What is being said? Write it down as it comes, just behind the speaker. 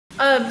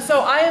So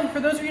I am, for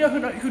those of you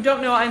who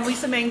don't know, I'm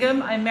Lisa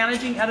Mangum. I'm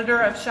managing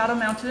editor of Shadow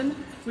Mountain,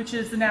 which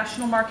is the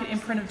national market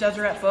imprint of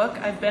Deseret Book.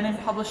 I've been in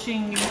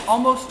publishing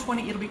almost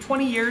 20, it'll be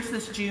 20 years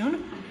this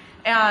June.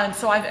 And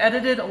so I've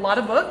edited a lot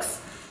of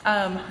books.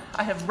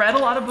 I have read a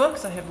lot of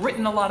books. I have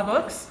written a lot of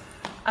books.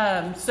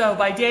 So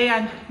by day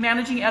I'm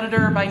managing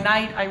editor. By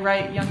night I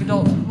write young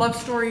adult love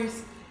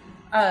stories.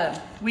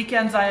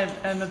 Weekends I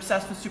am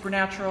obsessed with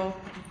Supernatural.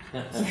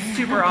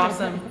 Super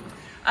awesome.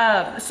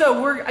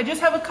 I just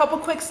have a couple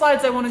quick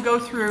slides I want to go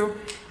through.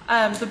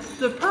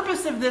 The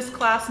purpose of this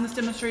class and this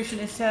demonstration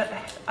is to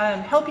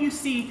help you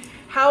see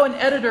how an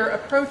editor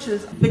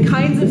approaches the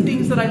kinds of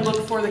things that I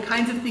look for, the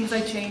kinds of things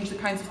I change, the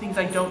kinds of things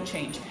I don't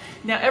change.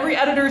 Now, every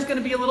editor is going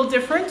to be a little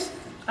different.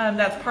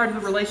 That's part of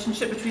the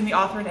relationship between the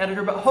author and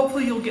editor, but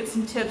hopefully you'll get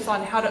some tips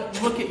on how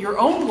to look at your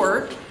own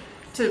work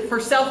for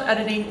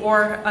self-editing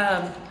or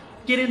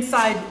get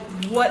inside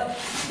what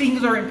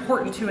things are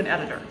important to an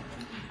editor.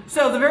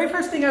 So the very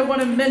first thing I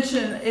want to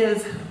mention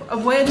is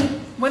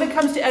when it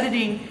comes to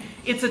editing,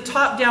 it's a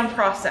top-down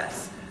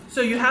process.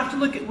 So you have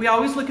to we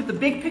always look at the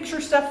big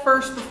picture stuff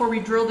first before we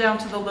drill down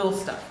to the little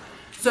stuff.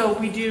 So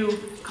we do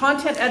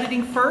content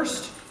editing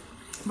first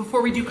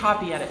before we do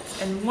copy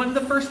edits. And one of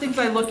the first things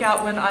I look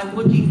at when I'm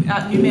looking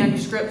at new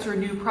manuscripts or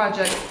new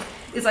projects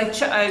is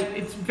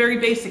it's very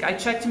basic. I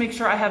check to make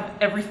sure I have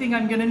everything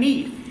I'm going to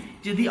need.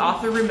 Did the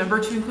author remember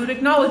to include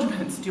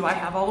acknowledgments? Do I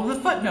have all of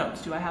the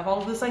footnotes? Do I have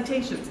all of the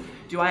citations?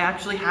 Do I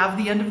actually have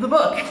the end of the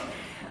book?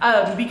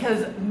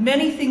 Because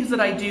many things that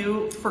I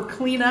do for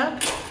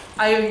cleanup,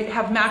 I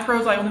have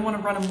macros, I only want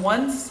to run them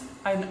once,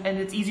 and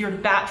it's easier to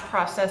batch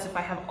process if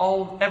I have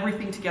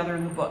everything together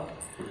in the book.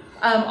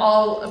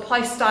 I'll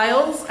apply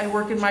styles. I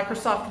work in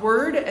Microsoft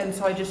Word, and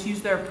so I just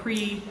use their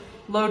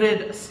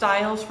pre-loaded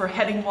styles for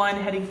heading 1,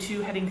 heading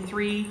 2, heading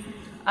 3,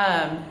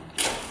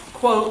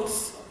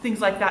 quotes,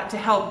 things like that to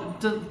help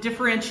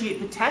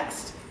differentiate the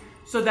text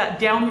so that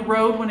down the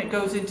road when it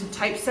goes into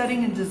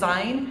typesetting and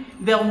design,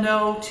 they'll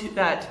know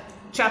that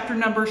chapter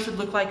number should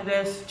look like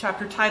this,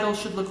 chapter title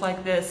should look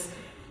like this.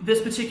 This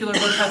particular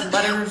book has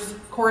letters,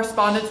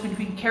 correspondence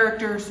between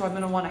characters, so I'm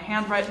going to want a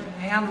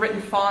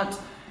handwritten font,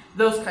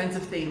 those kinds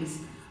of things.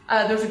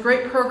 There's a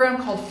great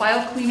program called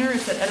File Cleaner.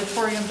 It's at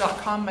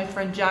editorium.com. My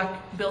friend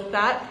Jack built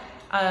that.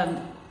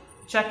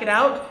 Check it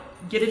out.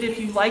 Get it if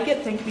you like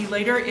it. Thank me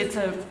later. It's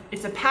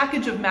a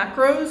package of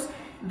macros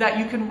that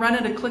you can run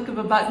at a click of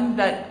a button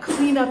that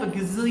clean up a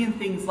gazillion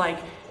things like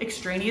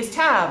extraneous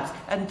tabs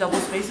and double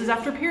spaces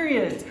after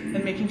periods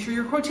and making sure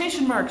your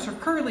quotation marks are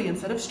curly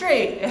instead of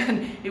straight,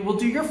 and it will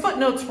do your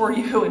footnotes for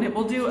you, and it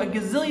will do a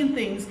gazillion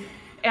things,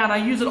 and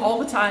I use it all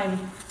the time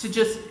to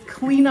just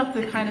clean up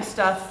the kind of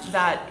stuff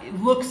that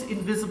looks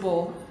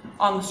invisible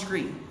on the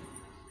screen.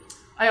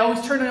 I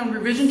always turn on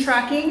revision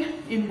tracking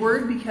in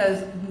Word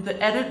because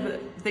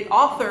the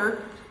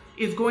author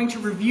is going to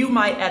review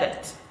my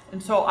edit.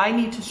 And so I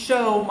need to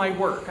show my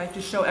work. I have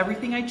to show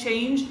everything I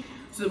changed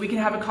so that we can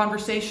have a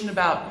conversation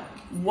about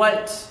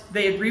what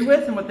they agree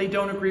with and what they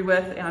don't agree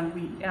with,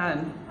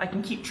 and I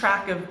can keep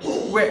track of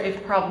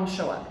if problems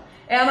show up.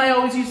 And I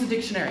always use a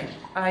dictionary.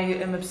 I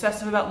am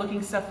obsessive about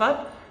looking stuff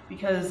up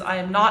because I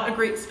am not a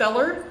great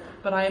speller,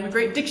 but I am a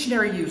great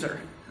dictionary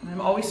user. And I'm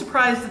always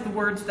surprised at the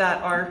words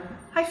that are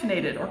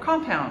hyphenated or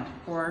compound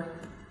or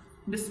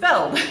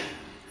misspelled.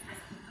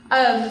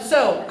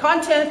 So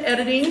content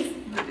editing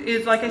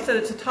is, like I said,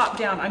 it's a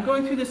top-down. I'm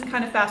going through this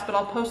kind of fast, but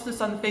I'll post this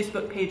on the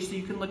Facebook page so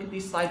you can look at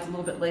these slides a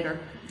little bit later.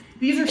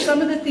 These are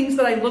some of the things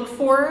that I look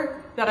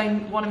for that I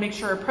want to make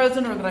sure are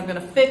present or that I'm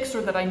going to fix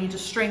or that I need to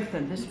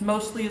strengthen. This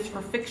mostly is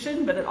for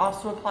fiction, but it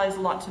also applies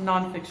a lot to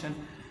nonfiction.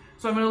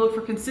 So I'm going to look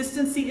for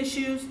consistency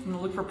issues. I'm going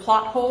to look for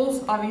plot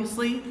holes,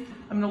 obviously.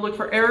 I'm going to look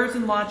for errors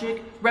in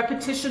logic,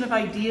 repetition of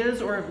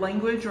ideas or of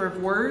language or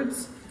of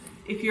words.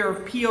 If your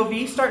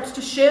POV starts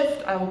to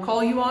shift, I will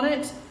call you on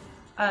it.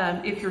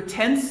 If your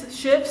tense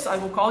shifts, I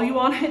will call you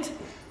on it.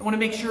 I want to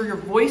make sure your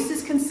voice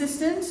is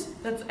consistent.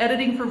 That's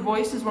editing for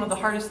voice is one of the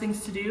hardest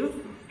things to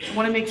do. I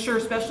want to make sure,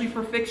 especially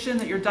for fiction,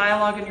 that your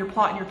dialogue and your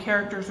plot and your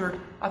characters are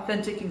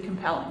authentic and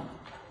compelling.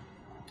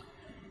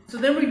 So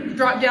then we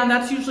drop down,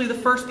 that's usually the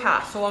first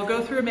pass. So I'll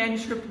go through a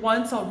manuscript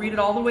once, I'll read it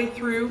all the way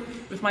through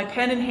with my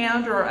pen in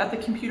hand or at the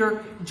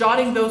computer,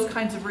 jotting those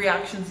kinds of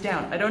reactions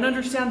down. I don't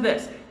understand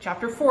this.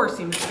 Chapter 4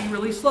 seems to be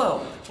really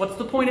slow. What's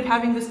the point of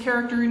having this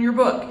character in your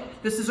book?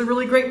 This is a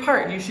really great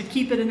part. You should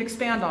keep it and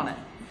expand on it.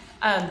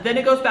 Then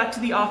it goes back to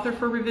the author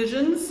for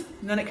revisions.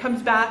 And then it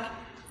comes back.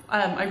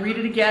 I read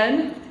it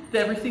again.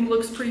 Everything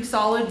looks pretty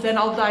solid. Then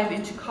I'll dive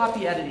into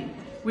copy editing,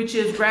 which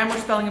is grammar,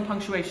 spelling, and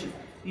punctuation.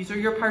 These are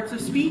your parts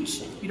of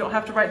speech. You don't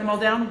have to write them all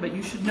down, but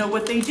you should know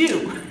what they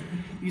do.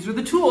 These are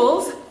the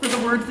tools for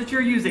the words that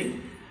you're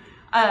using.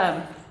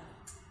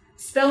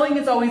 Spelling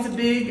is always a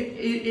big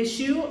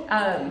issue.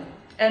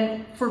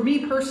 And for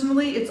me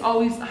personally, it's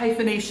always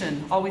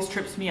hyphenation, always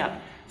trips me up.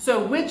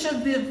 So which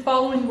of the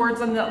following words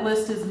on that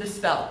list is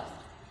misspelled?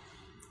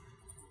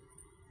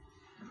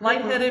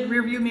 Lightheaded,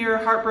 rearview mirror,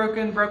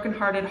 heartbroken,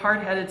 brokenhearted,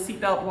 hard-headed,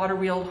 seatbelt, water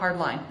wheel, hard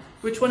line.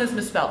 Which one is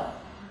misspelled?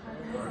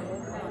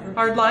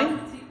 Hard line?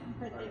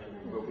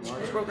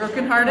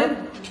 Brokenhearted?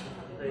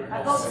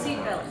 I vote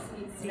seatbelt.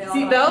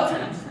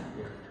 Seatbelt?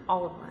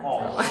 All of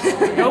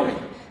mine.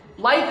 Nope.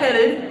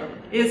 Lightheaded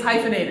is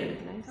hyphenated.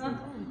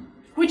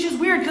 Which is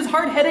weird because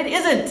hard-headed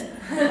isn't.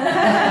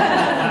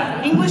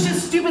 English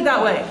is stupid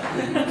that way.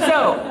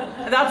 So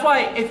that's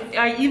why if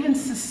I even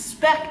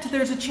suspect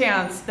there's a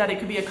chance that it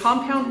could be a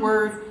compound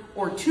word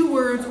or two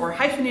words or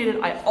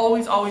hyphenated, I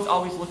always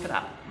look it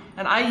up.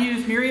 And I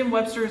use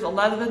Merriam-Webster's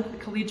 11th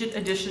Collegiate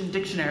Edition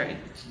dictionary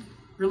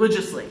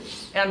religiously.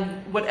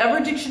 And whatever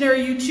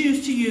dictionary you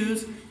choose to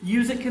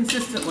use it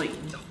consistently.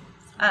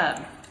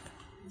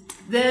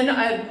 Then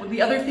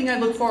the other thing I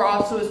look for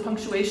also is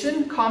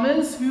punctuation,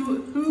 commas.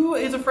 Who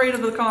is afraid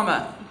of the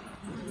comma?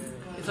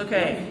 It's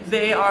okay.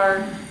 They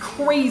are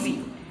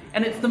crazy.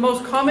 And it's the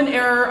most common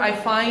error I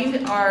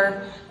find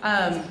are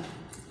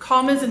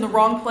commas in the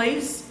wrong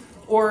place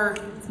or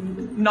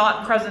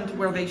not present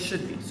where they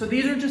should be. So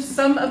these are just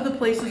some of the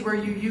places where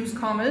you use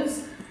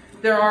commas.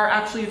 There are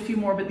actually a few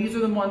more, but these are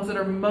the ones that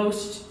are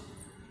most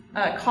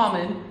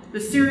common. The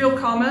serial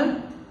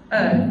comma,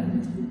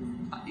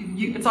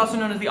 it's also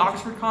known as the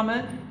Oxford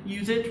comma.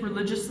 Use it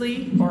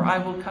religiously, or I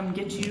will come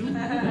get you.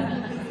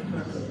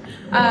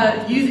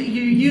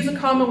 You use a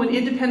comma when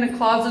independent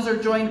clauses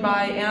are joined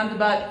by and,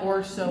 but,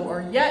 or, so,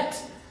 or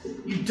yet.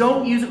 You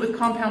don't use it with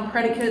compound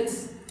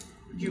predicates.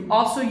 You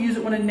also use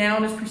it when a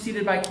noun is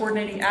preceded by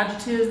coordinating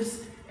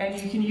adjectives, and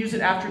you can use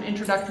it after an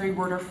introductory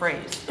word or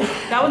phrase.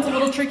 That one's a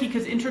little tricky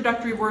because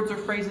introductory words or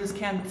phrases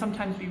can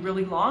sometimes be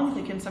really long.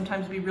 They can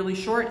sometimes be really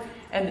short,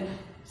 and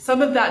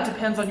some of that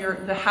depends on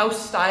the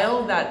house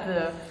style that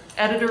the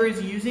editor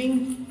is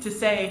using to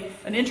say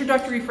an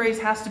introductory phrase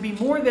has to be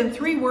more than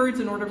 3 words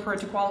in order for it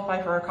to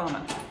qualify for a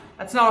comma.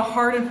 That's not a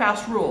hard and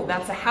fast rule.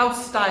 That's a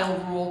house style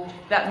rule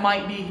that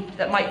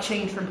might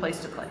change from place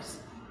to place.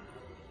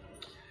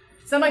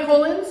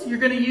 Semicolons, you're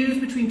going to use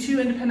between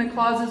 2 independent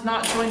clauses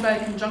not joined by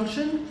a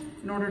conjunction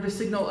in order to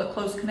signal a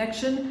close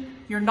connection.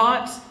 You're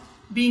not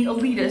being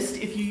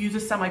elitist if you use a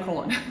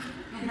semicolon.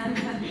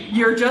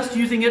 You're just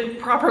using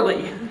it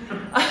properly.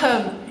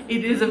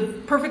 It is a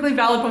perfectly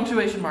valid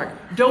punctuation mark.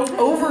 Don't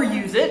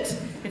overuse it.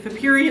 If a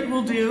period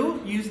will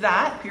do, use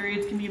that.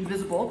 Periods can be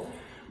invisible.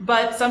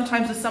 But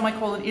sometimes a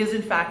semicolon is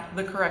in fact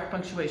the correct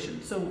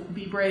punctuation. So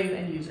be brave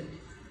and use it.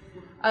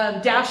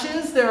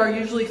 Dashes, there are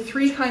usually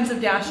 3 kinds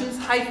of dashes.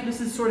 This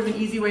is sort of an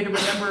easy way to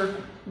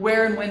remember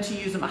where and when to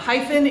use them. A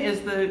hyphen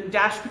is the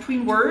dash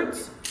between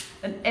words.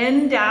 An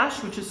N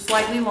dash, which is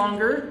slightly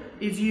longer,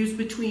 is used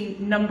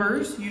between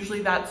numbers. Usually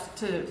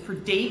that's for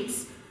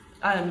dates,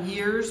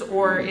 years,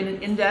 or in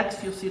an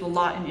index. You'll see it a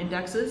lot in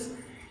indexes.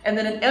 And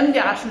then an M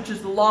dash, which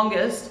is the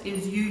longest,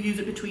 is you use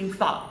it between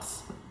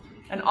thoughts.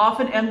 And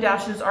often M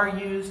dashes are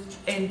used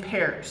in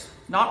pairs.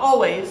 Not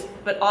always,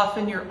 but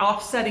often you're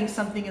offsetting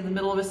something in the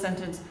middle of a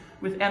sentence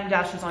with M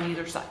dashes on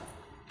either side.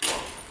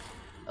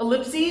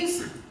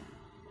 Ellipses,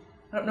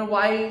 I don't know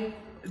why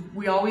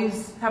we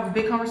always have a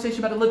big conversation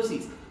about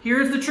ellipses.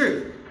 Here's the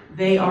truth.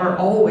 They are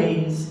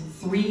always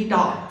 3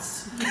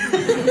 dots.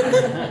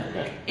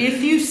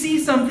 If you see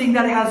something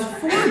that has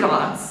 4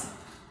 dots,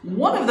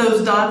 one of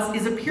those dots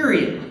is a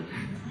period,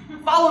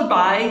 followed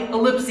by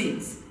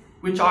ellipses,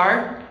 which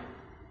are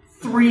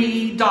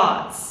 3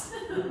 dots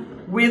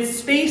with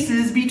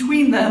spaces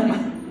between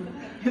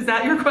them. Is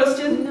that your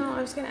question? No,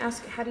 I was going to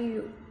ask, how do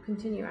you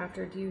continue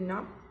after? Do you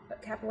not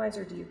capitalize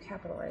or do you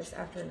capitalize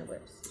after an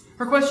ellipse?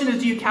 Her question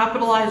is, do you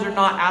capitalize or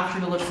not after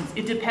an ellipsis?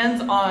 It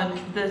depends on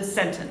the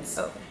sentence.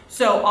 Oh.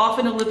 So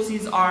often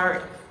ellipses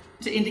are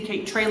to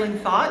indicate trailing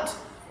thought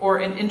or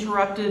an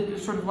interrupted,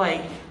 sort of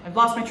like, I've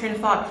lost my train of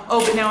thought,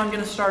 oh, but now I'm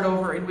going to start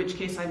over, in which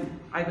case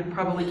I would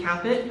probably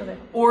cap it. Okay.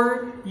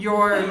 Or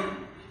you're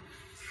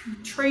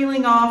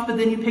trailing off, but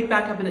then you pick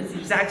back up and it's the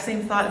exact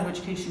same thought, in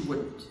which case you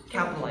wouldn't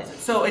capitalize it.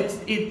 So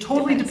it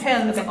totally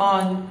depends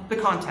on the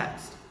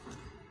context.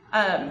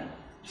 And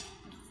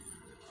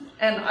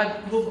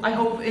I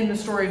hope in the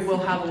story we'll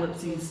have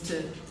ellipses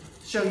to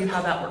show you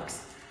how that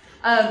works.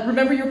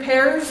 Remember your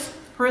pairs,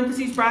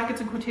 parentheses,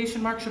 brackets, and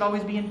quotation marks should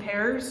always be in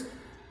pairs.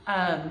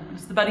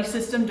 It's the buddy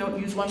system, don't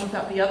use one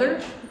without the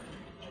other.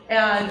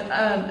 And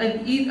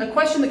a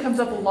question that comes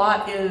up a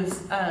lot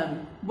is,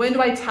 when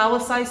do I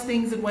italicize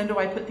things and when do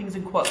I put things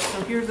in quotes?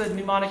 So here's a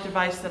mnemonic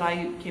device that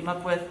I came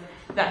up with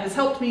that has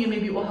helped me and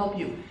maybe it will help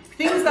you.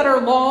 Things that are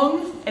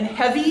long and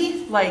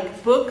heavy,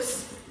 like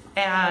books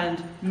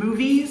and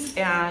movies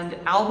and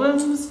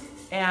albums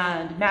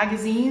and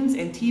magazines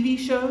and TV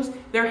shows,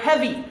 they're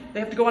heavy. They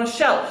have to go on a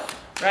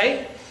shelf,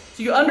 right?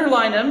 So you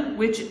underline them,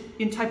 which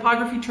in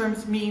typography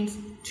terms means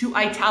to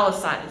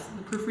italicize.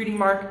 The proofreading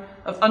mark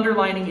of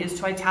underlining is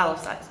to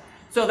italicize.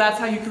 So that's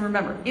how you can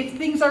remember. If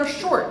things are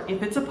short,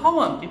 if it's a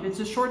poem, if it's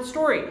a short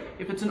story,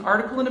 if it's an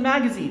article in a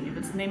magazine, if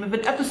it's the name of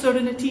an episode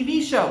in a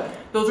TV show,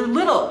 those are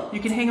little. You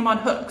can hang them on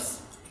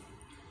hooks.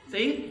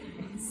 See?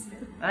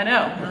 I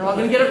know, we're all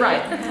going to get it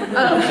right.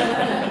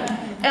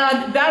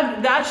 And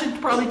that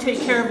should probably take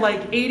care of like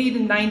 80 to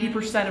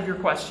 90% of your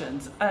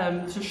questions.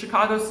 So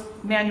Chicago's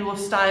Manual of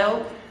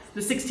Style,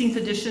 The 16th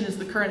edition is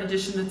the current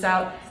edition that's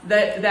out.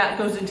 That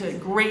goes into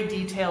great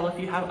detail if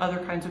you have other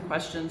kinds of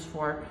questions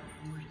for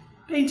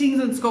paintings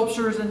and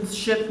sculptures and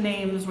ship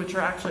names, which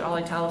are actually all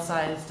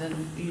italicized, and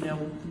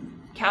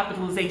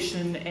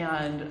capitalization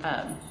and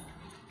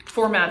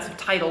formats of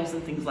titles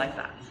and things like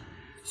that.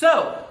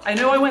 So I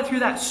know I went through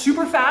that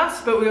super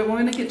fast, but we're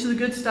going to get to the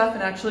good stuff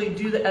and actually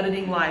do the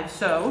editing live.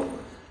 So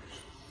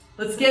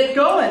let's get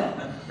going,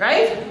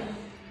 right?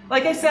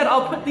 Like I said,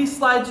 I'll put these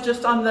slides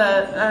just on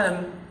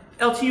the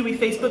LTUE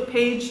Facebook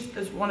page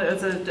as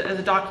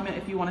a document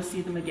if you want to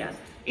see them again.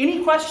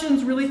 Any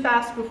questions really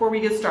fast before we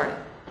get started?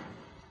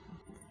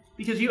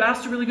 Because you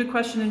asked a really good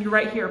question and you're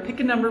right here. Pick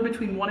a number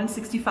between 1 and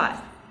 65.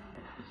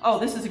 Oh,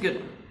 this is a good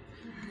one.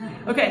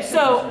 Okay,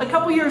 so a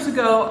couple years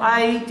ago,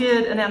 I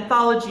did an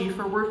anthology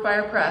for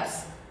Wordfire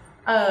Press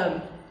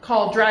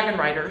called Dragon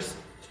Riders.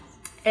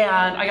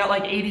 And I got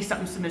like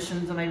 80-something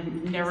submissions and I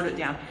narrowed it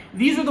down.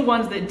 These are the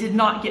ones that did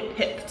not get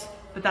picked,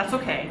 but that's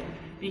okay,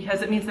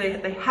 because it means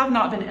they have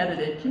not been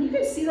edited. Can you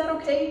guys see that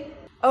okay?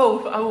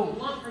 Oh. I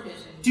want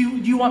permission. Do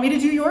you want me to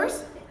do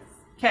yours?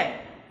 Okay.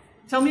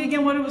 Tell me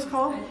again what it was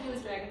called. I think it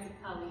was Dragons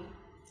of Kali.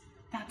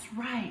 That's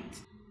right.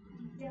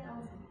 Yeah, that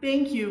was it.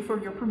 Thank you for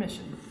your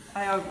permission.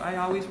 I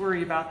always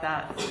worry about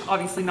that.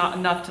 Obviously not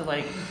enough to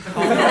like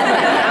call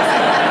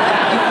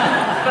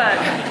but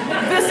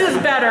this is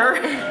better.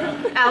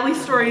 Allie's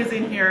story is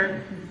in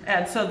here,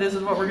 and so this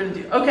is what we're going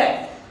to do.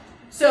 Okay,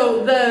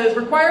 so the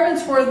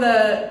requirements for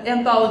the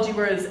anthology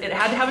was it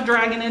had to have a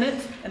dragon in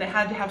it, and it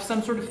had to have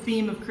some sort of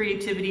theme of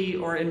creativity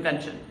or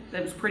invention.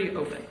 That was pretty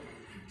open.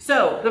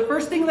 So the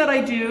first thing that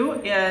I do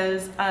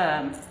is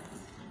I'm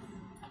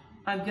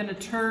going to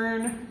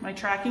turn my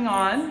tracking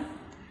on.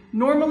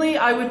 Normally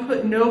I would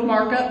put no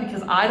markup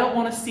because I don't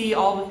want to see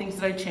all the things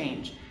that I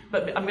change,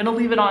 but I'm going to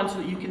leave it on so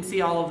that you can see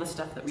all of the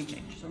stuff that we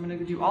change. So I'm going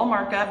to do all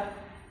markup,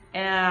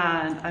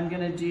 and I'm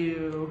going to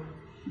do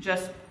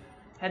just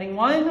heading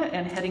 1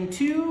 and heading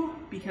 2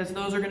 because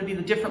those are going to be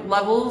the different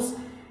levels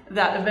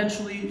that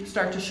eventually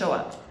start to show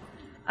up.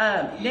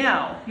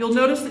 Now, you'll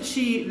notice that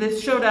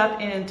this showed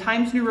up in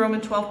Times New Roman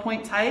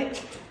 12-point type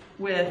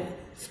with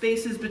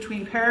spaces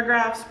between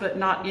paragraphs but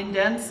not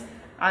indents.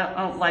 I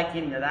don't like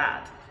any of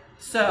that.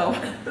 So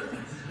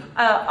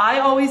I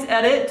always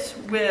edit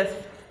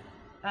with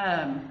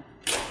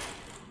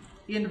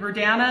in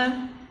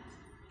Verdana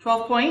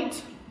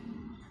 12-point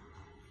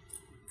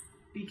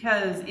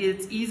because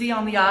it's easy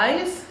on the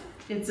eyes.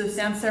 It's a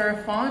sans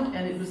serif font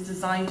and it was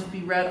designed to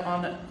be read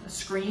on a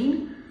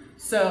screen.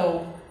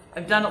 So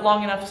I've done it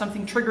long enough,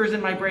 something triggers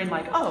in my brain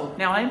like, oh,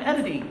 now I'm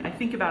editing. I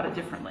think about it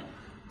differently.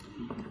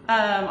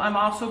 I'm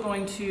also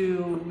going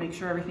to make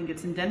sure everything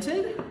gets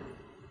indented.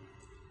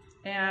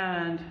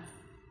 And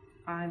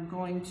I'm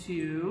going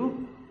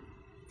to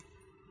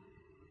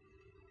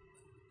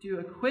do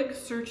a quick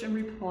search and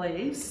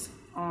replace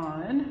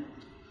on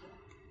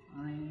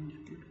find,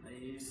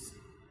 replace,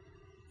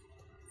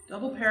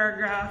 double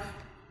paragraph,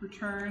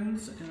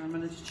 returns, and I'm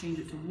going to just change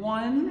it to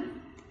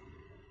 1.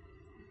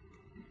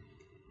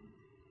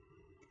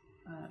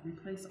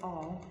 Replace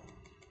all.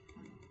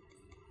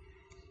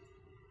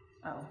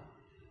 Oh.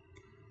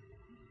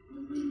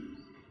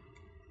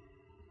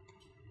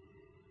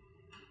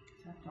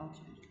 Accept all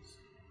changes.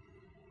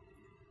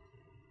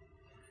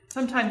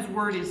 Sometimes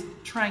Word is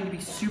trying to be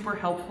super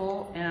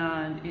helpful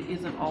and it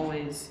isn't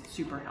always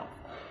super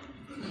helpful.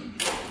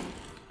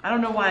 I don't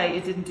know why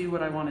it didn't do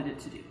what I wanted it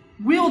to do.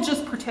 We'll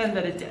just pretend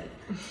that it did.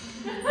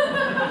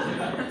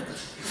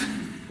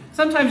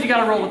 Sometimes you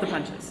gotta roll with the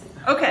punches.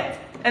 Okay,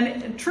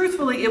 and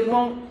truthfully, it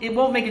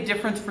won't make a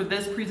difference for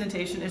this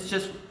presentation. It's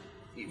just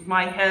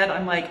my head.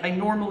 I'm like, I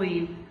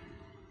normally,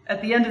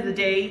 at the end of the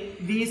day,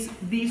 these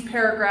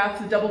paragraphs,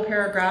 the double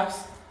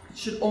paragraphs,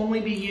 should only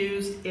be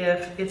used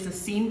if it's a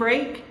scene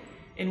break,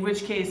 in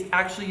which case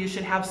actually you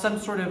should have some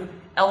sort of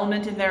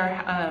element in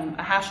there,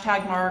 a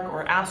hashtag mark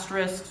or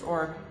asterisks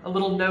or a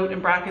little note in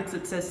brackets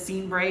that says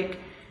scene break,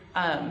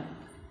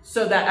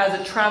 so that as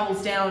it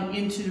travels down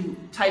into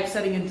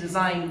typesetting and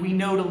design, we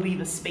know to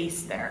leave a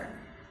space there.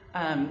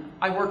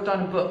 I worked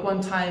on a book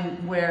one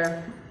time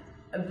where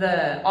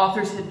the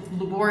authors had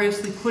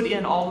laboriously put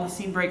in all of the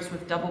scene breaks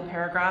with double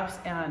paragraphs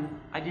and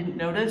I didn't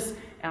notice,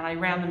 and I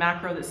ran the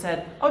macro that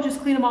said, oh,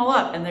 just clean them all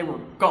up, and they were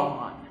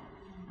gone.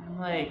 I'm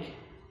like,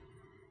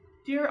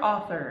 dear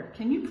author,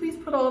 can you please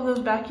put all of those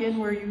back in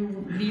where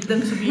you need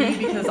them to be,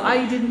 because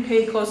I didn't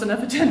pay close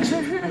enough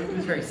attention. It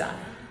was very sad.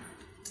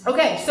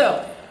 Okay,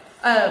 so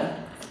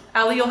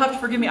Allie, you'll have to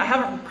forgive me.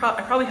 I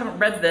probably haven't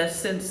read this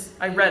since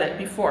I read it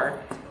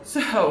before.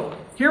 So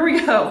here we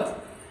go.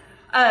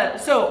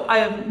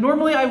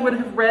 Normally I would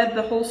have read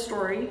the whole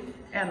story,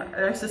 and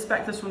I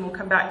suspect this one will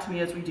come back to me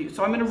as we do.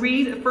 So I'm going to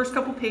read the first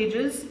couple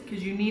pages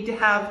because you need to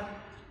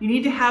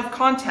have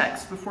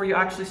context before you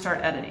actually start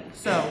editing.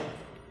 So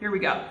here we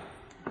go.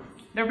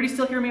 Everybody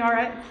still hear me all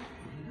right?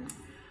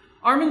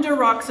 Arminder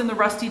rocks in the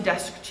rusty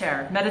desk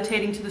chair,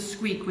 meditating to the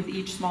squeak with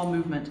each small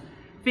movement.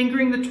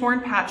 Fingering the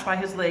torn patch by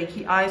his leg,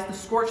 he eyes the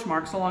scorch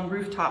marks along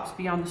rooftops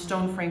beyond the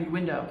stone-framed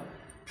window.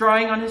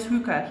 Drawing on his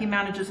hookah, he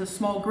manages a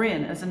small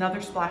grin as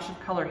another splash of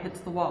color hits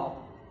the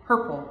wall.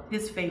 Purple,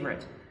 his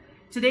favorite.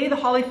 Today the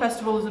Holly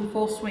Festival is in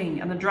full swing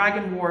and the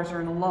dragon wars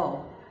are in a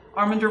lull.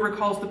 Arminder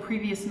recalls the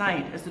previous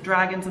night as the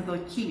dragons of the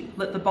keep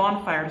lit the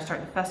bonfire to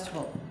start the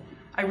festival.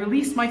 I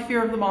release my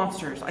fear of the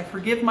monsters. I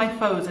forgive my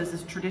foes as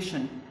is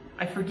tradition.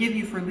 I forgive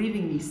you for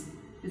leaving me.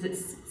 Is it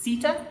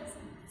Sita?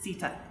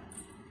 Sita.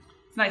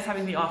 It's nice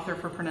having the author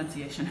for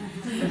pronunciation.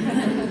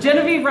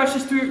 Genevieve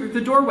rushes through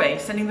the doorway,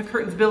 sending the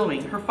curtains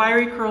billowing. Her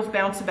fiery curls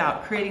bounce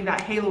about, creating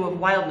that halo of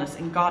wildness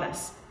and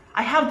goddess.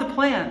 I have the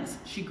plans,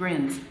 she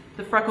grins.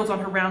 The freckles on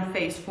her round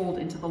face fold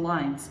into the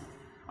lines.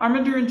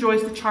 Arminder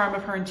enjoys the charm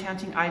of her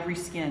enchanting ivory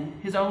skin.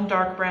 His own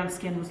dark brown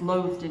skin was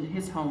loathed in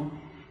his home.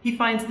 He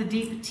finds the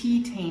deep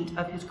tea taint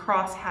of his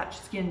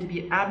cross-hatched skin to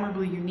be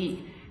admirably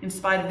unique, in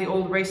spite of the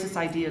old racist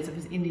ideas of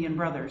his Indian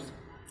brothers.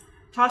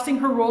 Tossing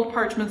her rolled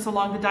parchments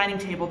along the dining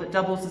table that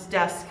doubles as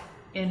desk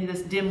in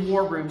this dim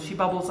war room, she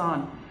bubbles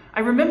on.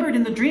 I remembered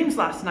in the dreams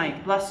last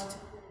night,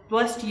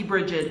 blessed ye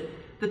Bridget,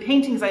 the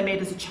paintings I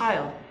made as a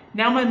child.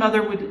 Now my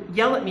mother would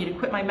yell at me to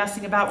quit my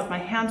messing about with my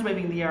hands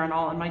waving in the air and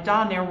all, and my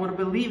da ne'er would have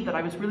believed that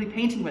I was really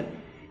painting with.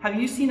 Have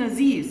you seen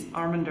Aziz?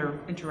 Arminder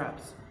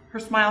interrupts. Her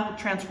smile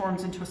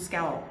transforms into a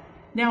scowl.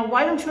 Now,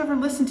 why don't you ever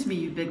listen to me,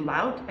 you big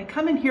lout? I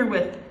come in here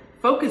with,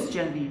 focus,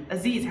 Genevieve.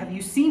 Aziz, have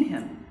you seen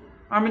him?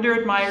 Arminder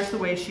admires the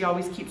way she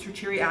always keeps her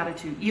cheery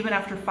attitude, even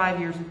after 5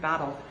 years of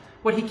battle.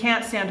 What he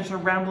can't stand is her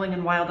rambling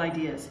and wild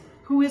ideas.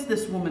 Who is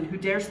this woman who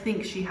dares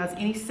think she has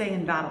any say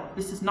in battle?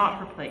 This is not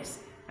her place.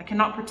 I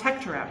cannot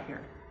protect her out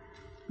here.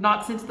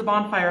 Not since the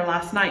bonfire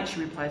last night, she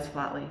replies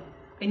flatly.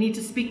 I need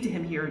to speak to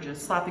him, he urges,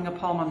 slapping a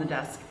palm on the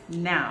desk.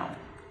 Now.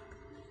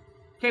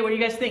 Okay, what do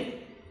you guys think?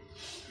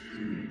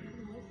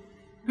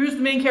 Who's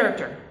the main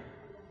character?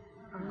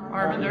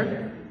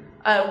 Arminder.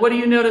 What do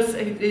you notice?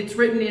 It's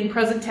written in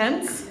present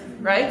tense,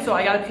 right? So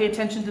I got to pay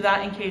attention to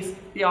that in case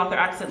the author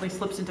accidentally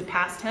slips into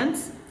past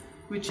tense,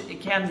 which it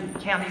can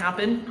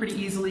happen pretty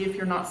easily if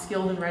you're not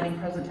skilled in writing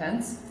present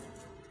tense.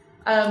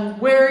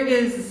 Where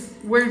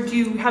do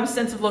you have a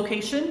sense of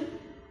location?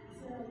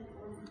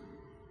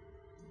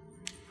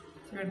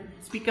 So you're going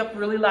to speak up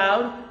really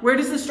loud. Where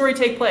does the story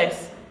take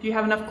place? Do you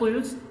have enough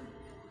clues?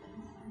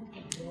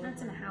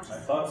 That's in a house. I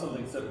thought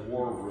something said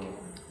war room.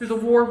 There's a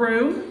war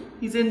room.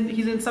 He's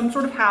in some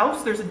sort of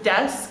house. There's a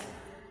desk.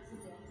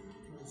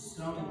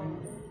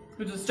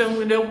 There's a stone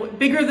window.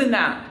 Bigger than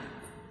that,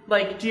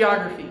 like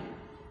geography.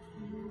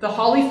 The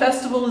Holly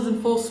Festival is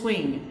in full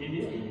swing.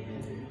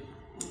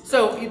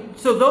 So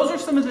those are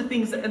some of the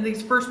things in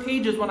these first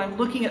pages when I'm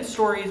looking at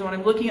stories, when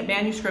I'm looking at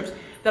manuscripts,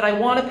 that I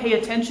want to pay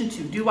attention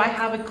to. Do I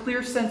have a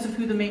clear sense of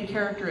who the main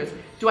character is?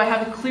 Do I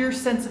have a clear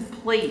sense of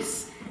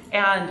place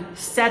and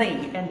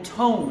setting and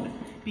tone?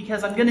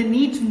 Because I'm going to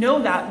need to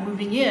know that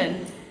moving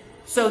in,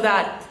 so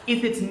that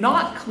if it's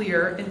not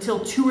clear until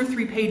 2 or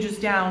 3 pages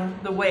down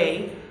the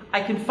way,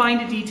 I can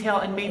find a detail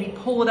and maybe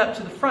pull it up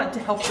to the front to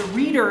help the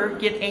reader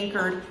get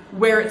anchored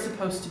where it's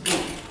supposed to be.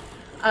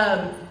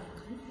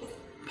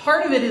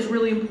 Part of it is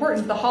really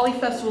important. The Holly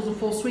Festival's in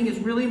full swing is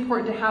really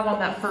important to have on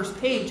that first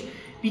page,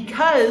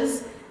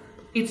 because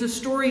it's a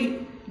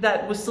story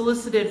that was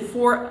solicited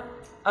for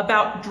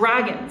about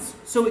dragons.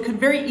 So it could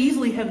very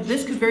easily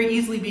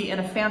be in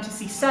a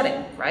fantasy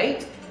setting,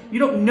 right? You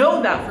don't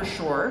know that for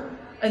sure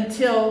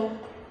until,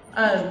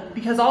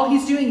 because all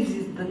he's doing is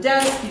he's at the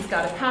desk, he's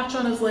got a patch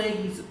on his leg,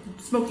 he's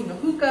smoking a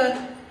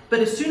hookah. But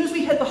as soon as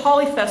we hit the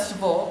Holly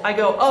Festival, I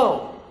go,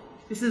 oh,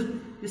 this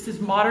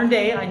is modern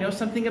day. I know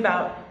something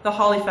about the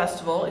Holly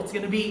Festival. It's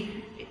going to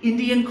be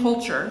Indian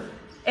culture.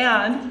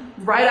 And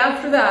right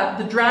after that,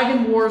 the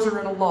dragon wars are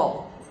in a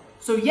lull.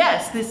 So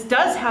yes, this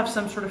does have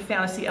some sort of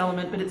fantasy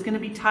element, but it's going to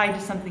be tied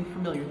to something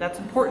familiar. That's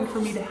important for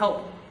me to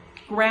help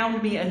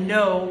ground me and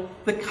know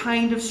the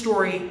kind of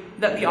story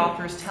that the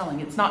author is telling.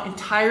 It's not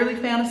entirely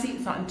fantasy.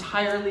 It's not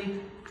entirely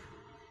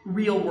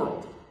real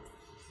world.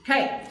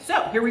 Okay,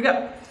 so here we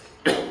go.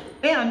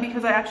 And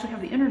because I actually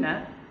have the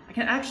internet, I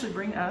can actually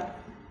bring up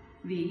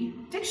the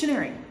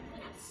dictionary.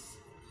 Yes.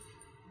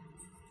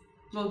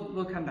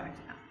 We'll come back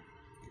to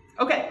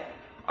that. Okay.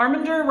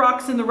 Arminder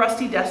rocks in the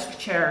rusty desk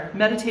chair,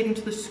 meditating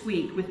to the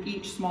squeak with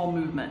each small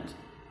movement.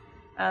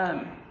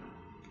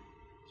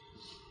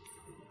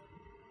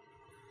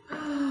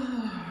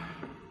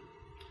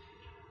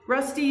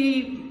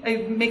 Rusty,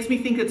 it makes me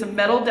think it's a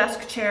metal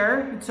desk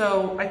chair,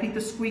 so I think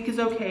the squeak is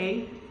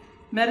okay.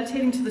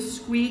 Meditating to the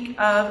squeak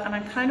of, and I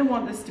kind of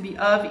want this to be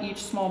of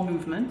each small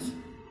movement.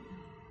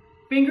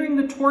 Fingering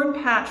the torn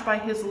patch by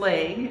his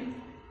leg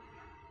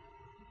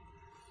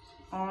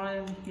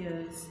on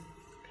his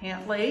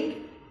pant leg,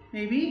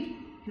 maybe,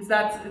 because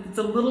it's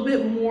a little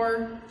bit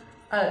more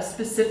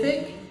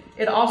specific.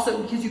 It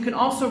also, because you can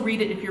also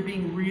read it if you're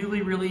being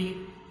really, really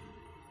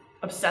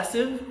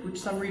obsessive, which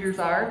some readers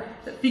are,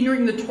 that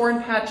fingering the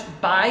torn patch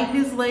by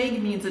his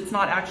leg means it's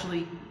not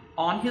actually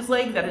on his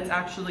leg, that it's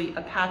actually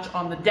a patch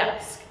on the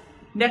desk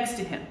next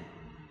to him.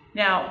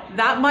 Now,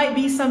 that might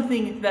be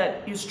something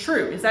that is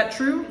true. Is that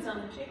true? It's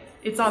on the chair.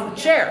 It's on the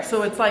chair,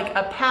 so it's like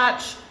a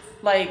patch,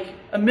 like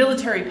a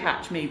military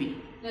patch, maybe.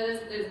 No,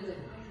 there's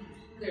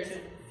There's a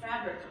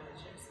fabric on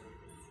the chips.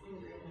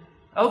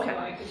 Okay. So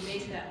I could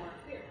make that more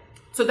clear.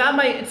 So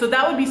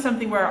that would be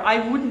something where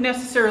I wouldn't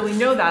necessarily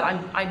know that.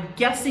 I'm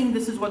guessing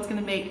this is what's going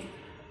to make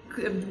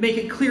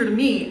it clear to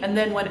me. And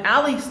then when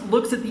Allie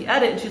looks at the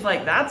edit and she's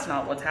like, that's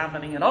not what's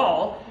happening at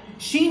all,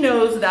 she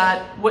knows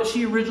that what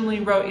she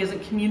originally wrote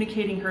isn't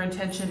communicating her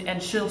intention,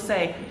 and she'll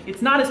say,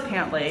 it's not his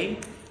pant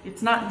leg,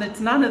 it's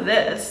none of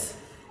this,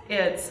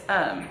 it's,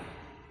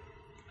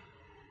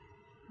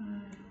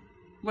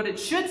 what it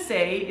should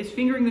say is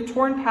fingering the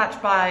torn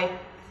patch by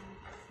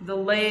the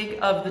leg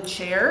of the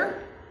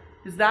chair.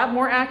 Is that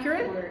more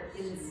accurate? Or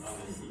in the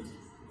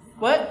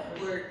What?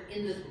 Or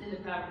in the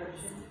fabric.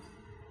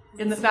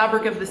 In the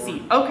fabric of the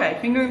seat. Okay,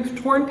 fingering the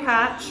torn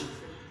patch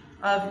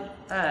of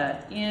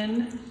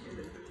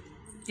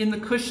in the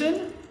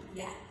cushion.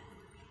 Yeah.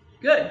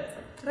 Good.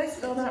 Did I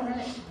spell that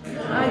right?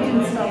 I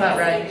didn't spell that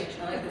right.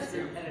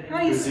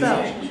 How do you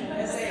spell?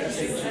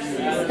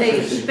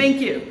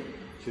 Thank you.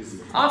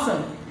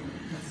 Awesome.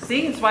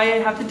 See, it's why I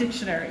have the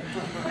dictionary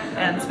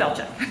and spell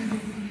check.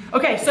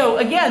 Okay, so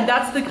again,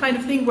 that's the kind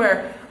of thing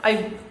where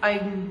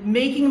I'm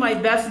making my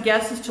best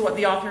guess as to what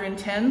the author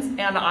intends,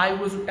 and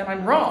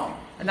I'm wrong.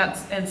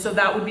 And so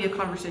that would be a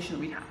conversation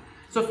that we have.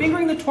 So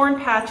fingering the torn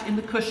patch in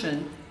the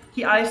cushion,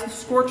 he eyes the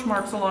scorch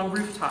marks along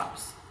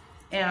rooftops.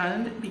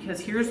 And because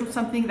here's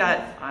something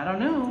that, I don't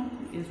know,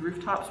 is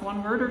rooftops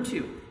one word or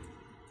two?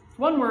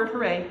 One word,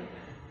 hooray.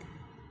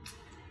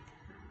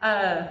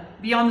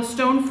 Beyond the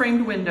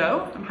stone-framed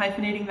window, I'm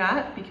hyphenating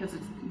that because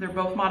they're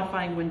both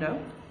modifying window.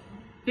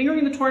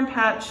 Fingering the torn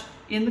patch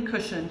in the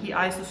cushion, he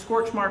eyes the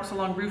scorch marks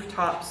along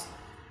rooftops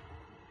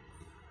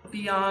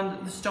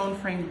beyond the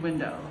stone-framed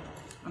window.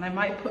 And I'm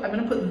going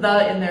to put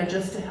the in there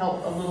just to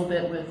help a little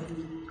bit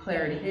with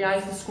clarity. He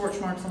eyes the scorch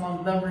marks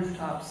along the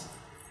rooftops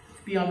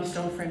beyond the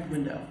stone-framed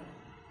window.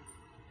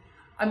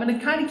 I'm going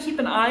to kind of keep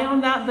an eye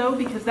on that though,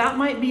 because that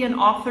might be an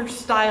author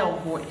style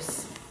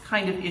voice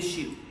kind of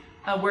issue,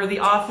 where the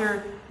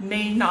author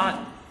may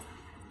not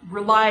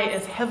rely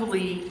as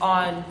heavily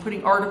on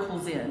putting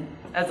articles in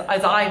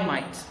as I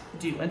might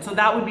do. And so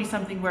that would be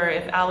something where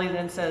if Allie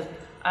then says,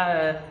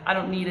 I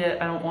don't need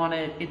it, I don't want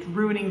it, it's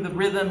ruining the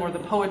rhythm or the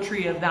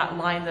poetry of that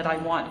line that I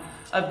want,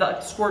 of the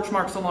scorch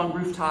marks along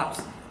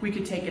rooftops, we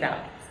could take it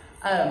out.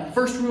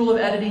 First rule of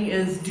editing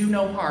is do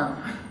no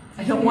harm.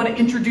 I don't want to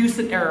introduce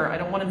an error. I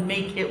don't want to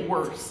make it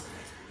worse.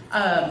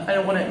 I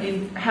don't want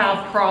to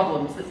have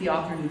problems that the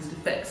author needs to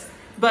fix.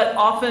 But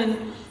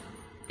often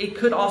it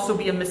could also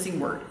be a missing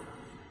word.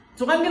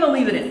 So I'm going to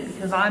leave it in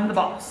because I'm the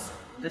boss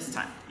this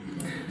time.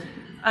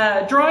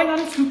 Drawing on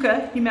his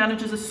hookah, he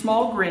manages a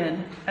small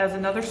grin as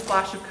another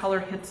splash of color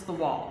hits the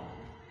wall.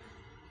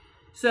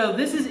 So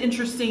this is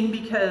interesting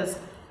because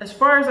as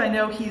far as I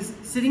know, he's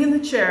sitting in the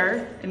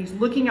chair and he's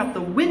looking out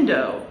the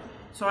window.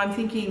 So I'm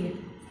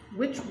thinking,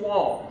 which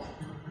wall?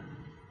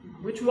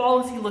 Which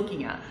wall is he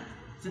looking at?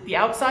 Is it the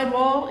outside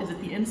wall? Is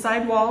it the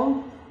inside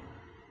wall?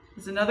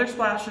 As another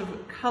splash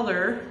of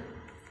color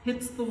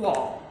hits the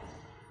wall.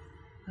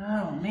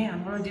 Oh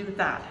man, what do I do with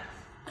that?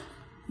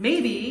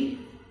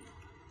 Maybe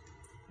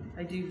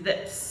I do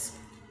this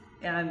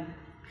and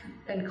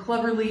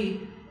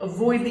cleverly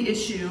avoid the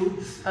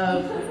issue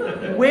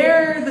of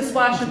where the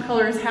splash of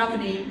color is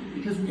happening,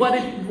 because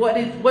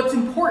what's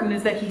important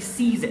is that he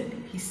sees it.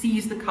 He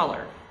sees the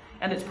color.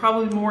 And it's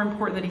probably more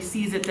important that he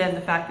sees it than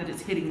the fact that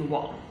it's hitting the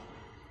wall.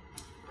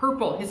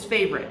 Purple, his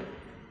favorite.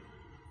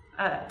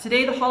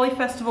 Today the Holly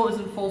Festival is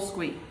in full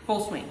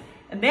swing.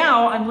 And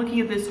now I'm looking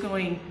at this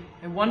going,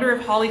 I wonder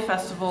if Holly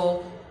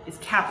Festival is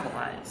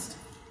capitalized.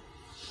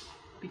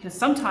 Because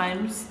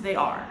sometimes they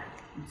are.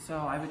 And so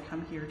I would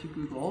come here to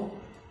Google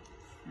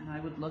and I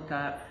would look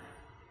up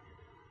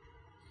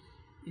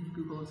if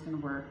Google is going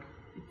to work.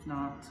 If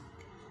not,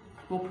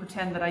 we'll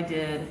pretend that I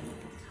did.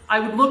 I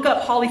would look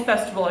up Holly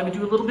Festival. I would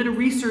do a little bit of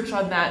research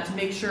on that to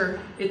make sure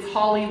it's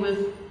Holly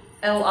with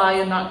L-I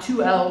and not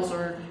two L's,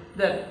 or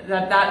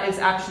that is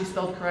actually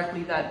spelled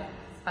correctly, that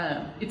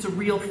it's a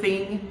real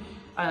thing.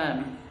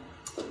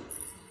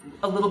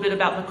 A little bit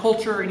about the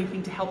culture or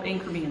anything to help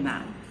anchor me in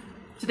that.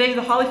 Today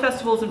the Holly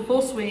Festival is in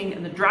full swing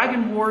and the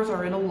Dragon Wars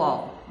are in a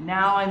lull.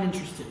 Now I'm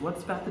interested.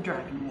 What's about the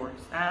Dragon Wars?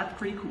 That's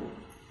pretty cool.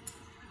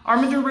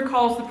 Armiger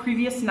recalls the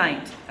previous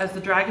night as the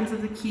dragons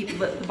of the keep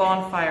lit the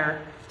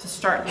bonfire to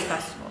start the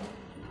festival.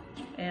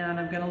 And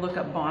I'm going to look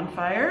up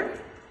bonfire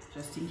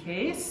just in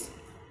case.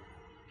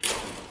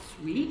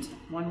 Sweet,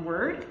 one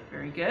word,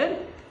 very good.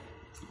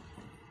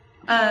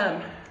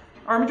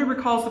 Armiger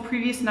recalls the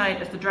previous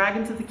night as the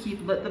dragons of the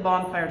keep lit the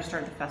bonfire to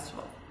start the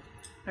festival.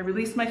 I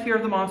release my fear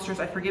of the monsters.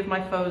 I forgive my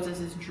foes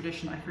as is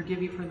tradition. I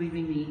forgive you for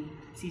leaving me,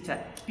 Sita.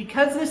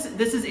 Because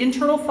this is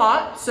internal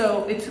thought,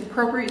 so it's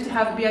appropriate to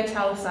have it be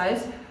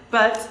italicized,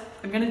 but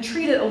I'm going to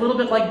treat it a little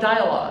bit like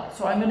dialogue.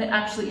 So I'm going to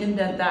actually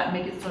indent that and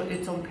make it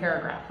its own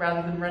paragraph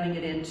rather than running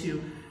it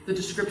into the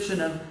description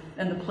of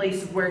and the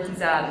place of where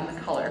he's at and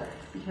the color,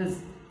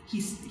 because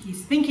he's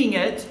thinking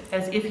it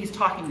as if he's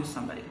talking to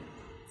somebody.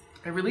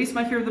 I release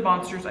my fear of the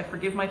monsters. I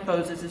forgive my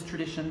foes as is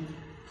tradition.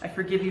 I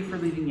forgive you for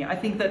leaving me. I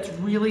think that's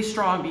really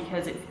strong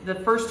because the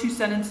first two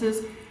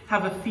sentences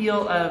have a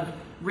feel of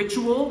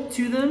ritual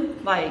to them,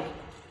 like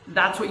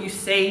that's what you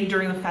say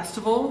during the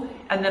festival.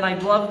 And then I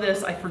love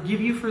this, I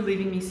forgive you for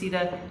leaving me,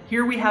 Sita.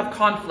 Here we have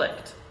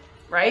conflict,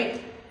 right?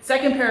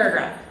 Second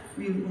paragraph,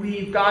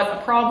 we've got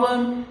a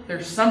problem,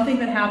 there's something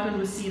that happened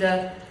with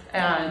Sita,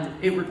 and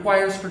it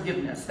requires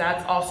forgiveness.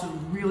 That's also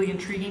really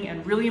intriguing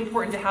and really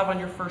important to have on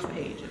your first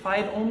page. If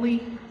I'm only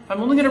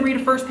going to read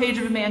a first page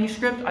of a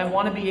manuscript, I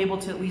want to be able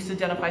to at least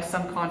identify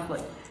some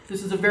conflict.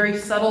 This is a very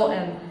subtle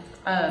and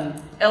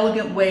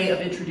elegant way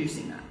of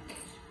introducing that.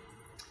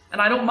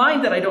 And I don't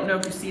mind that I don't know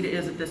who Sita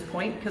is at this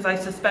point, because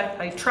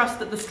I trust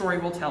that the story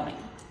will tell me.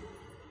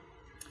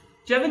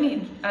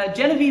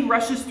 Genevieve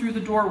rushes through the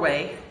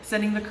doorway,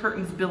 sending the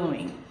curtains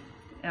billowing.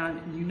 And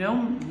you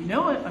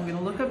know it, I'm going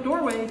to look up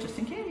doorway just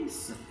in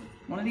case.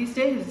 One of these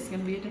days it's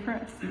going to be it's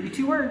going to be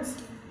 2 words.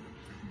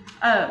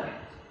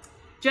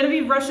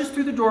 Genevieve rushes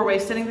through the doorway,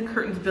 setting the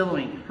curtains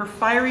billowing. Her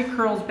fiery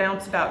curls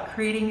bounce about,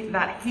 creating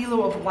that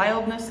halo of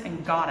wildness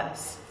and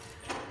goddess.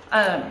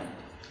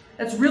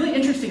 That's really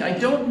interesting. I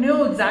don't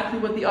know exactly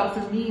what the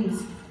author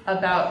means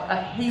about a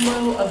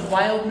halo of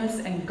wildness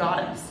and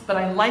goddess, but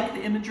I like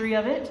the imagery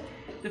of it.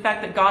 The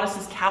fact that goddess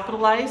is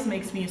capitalized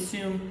makes me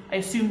assume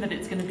that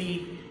it's going to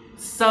be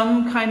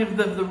some kind of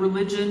the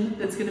religion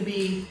that's going to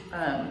be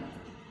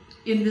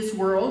in this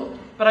world.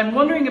 But I'm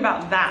wondering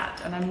about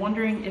that, and I'm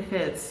wondering if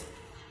it's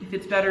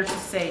better to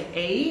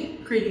say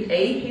creating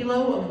a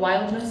halo of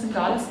wildness and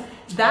goddess.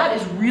 That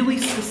is really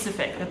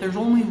specific, that there's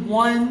only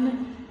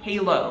one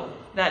halo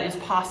that is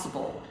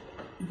possible,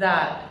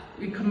 that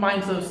it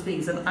combines those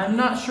things. And I'm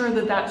not sure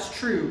that that's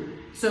true.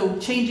 So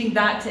changing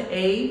that to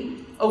A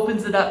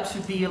opens it up to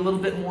be a little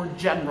bit more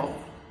general.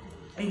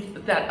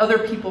 That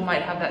other people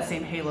might have that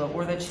same halo,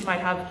 or that she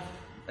might have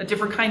a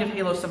different kind of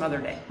halo some other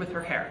day with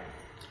her hair.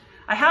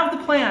 I have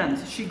the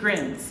plans, she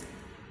grins.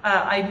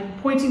 I'm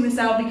pointing this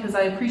out because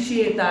I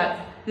appreciate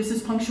that this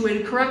is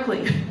punctuated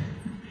correctly.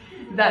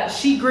 That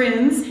she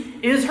grins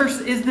is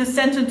this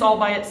sentence all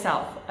by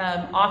itself.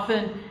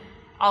 Often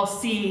I'll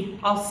see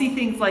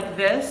things like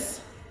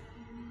this,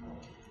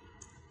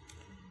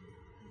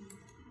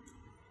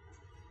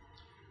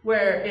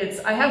 where it's,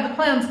 I have the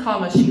plans,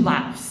 comma, she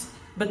laughs.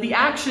 But the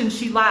action,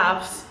 she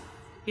laughs,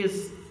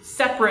 is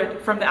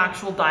separate from the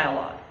actual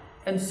dialogue.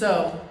 And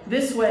so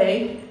this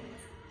way,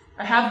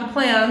 I have the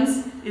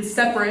plans is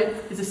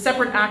a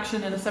separate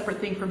action and a separate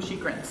thing from she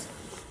grins.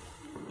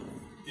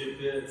 If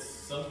it's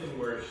something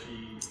where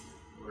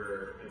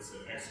it's an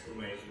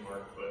exclamation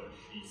mark, but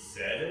she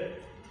said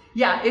it.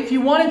 Yeah, if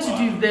you wanted to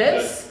do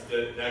this.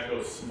 That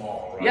goes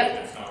small, right?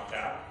 Yep. It's not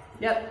cap.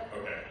 Yep.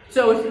 Okay.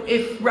 So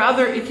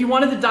if you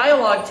wanted the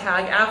dialogue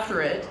tag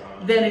after it,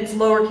 then it's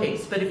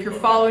lowercase. But if you're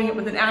following it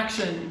with an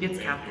action, it's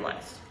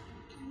capitalized.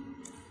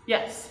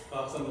 Yes?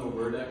 Thoughts on the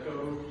word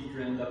echo? He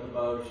grinned up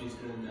above, she's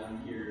grinned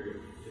down here.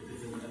 If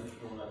it's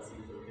intentional, that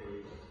seems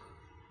okay.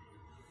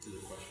 To the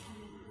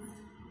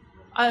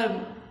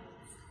question.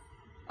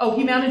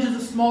 He manages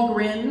a small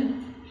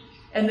grin,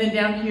 and then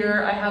down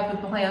here I have the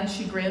plans,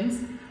 she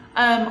grins.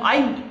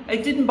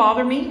 It didn't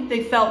bother me.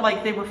 They felt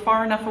like they were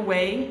far enough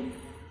away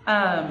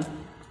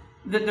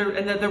that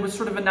there was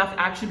sort of enough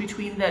action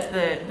between that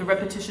the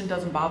repetition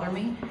doesn't bother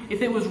me.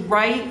 If it was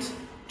right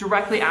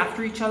directly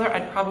after each other,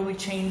 I'd probably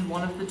change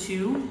one of the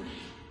two.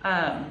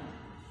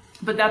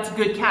 But that's a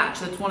good catch.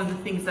 That's one of the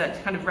things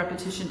that kind of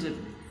repetition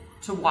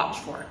to watch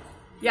for.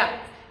 Yeah.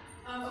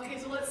 Okay,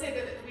 so let's say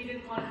that we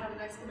didn't want to have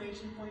an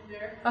exclamation point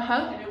there,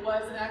 Uh-huh. and it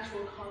was an actual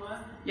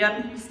comma.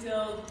 Yep. You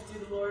still do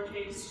the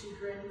lowercase, she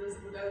grinned,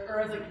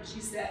 or like she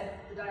said,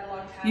 the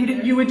dialogue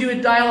tag. You would do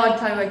a dialogue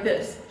tag like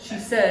this. She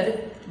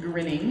said,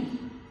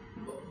 grinning.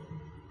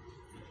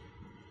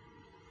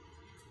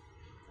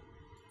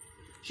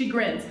 She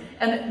grins.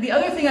 And the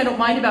other thing I don't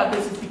mind about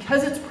this is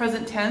because it's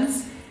present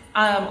tense,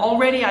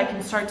 already I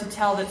can start to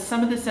tell that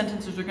some of the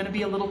sentences are going to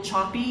be a little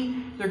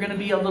choppy. They're going to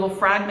be a little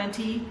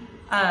fragmenty.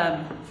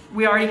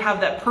 We already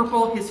have that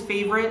purple, his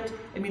favorite.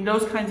 I mean,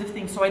 those kinds of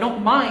things. So I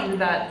don't mind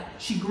that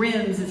she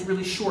grins is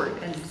really short,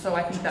 and so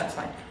I think that's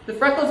fine. The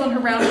freckles on her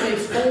round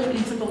face fold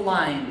into the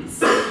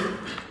lines.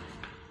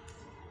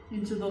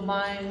 Into the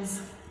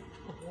lines.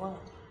 Of what?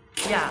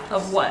 Yeah,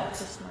 of what?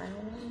 The smile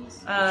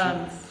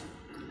lines?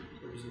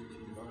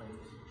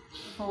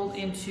 Fold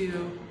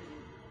into.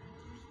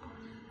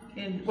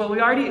 Well,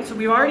 we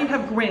already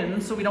have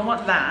grins, so we don't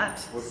want that.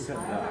 What's that?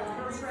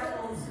 Her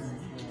freckles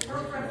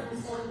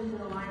fold into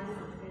the lines of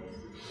her face.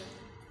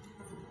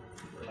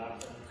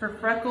 Her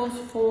freckles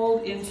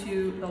fold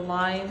into the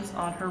lines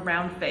on her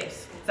round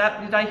face.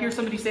 Did I hear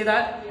somebody say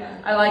that? Yeah.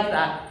 I like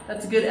that.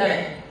 That's a good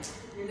edit.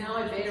 You're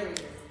now a beta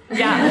reader.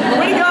 Yeah,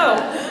 way to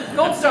go.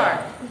 Gold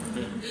star.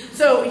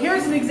 So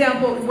here's an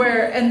example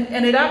where,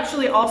 and it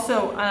actually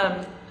also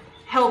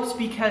helps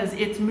because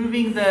it's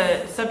moving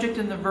the subject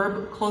and the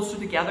verb closer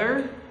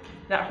together,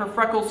 that her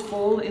freckles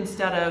fold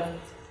instead of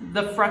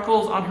the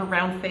freckles on her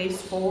round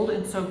face fold.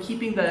 And so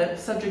keeping the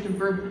subject and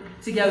verb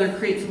together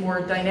creates a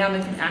more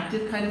dynamic and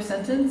active kind of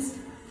sentence.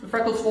 The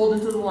freckles fold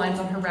into the lines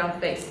on her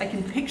round face. I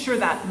can picture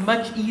that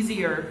much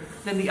easier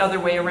than the other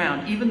way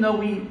around. Even though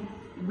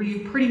we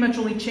pretty much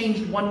only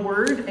changed one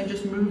word and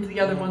just moved the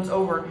other ones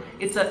over.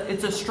 It's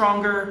a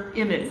stronger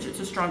image. It's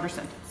a stronger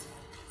sentence.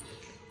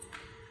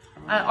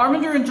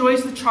 Arminder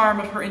enjoys the charm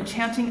of her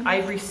enchanting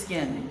ivory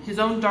skin. His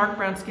own dark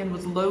brown skin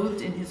was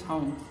loathed in his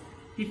home.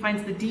 He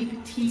finds the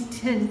deep tea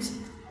tint,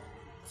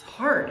 it's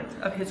hard,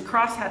 of his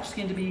crosshatched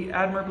skin to be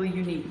admirably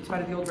unique in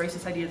spite of the old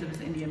racist ideas of his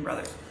Indian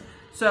brothers.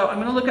 So I'm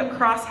going to look up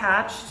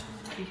crosshatched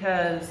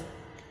because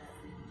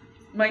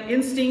my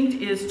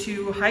instinct is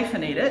to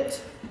hyphenate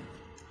it.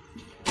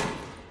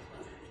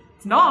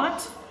 It's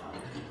not,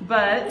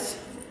 but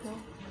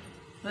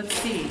let's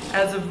see.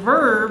 As a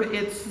verb,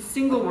 it's a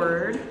single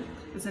word.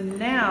 As a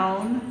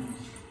noun,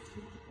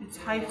 it's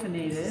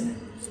hyphenated.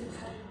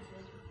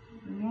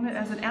 I want it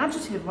as an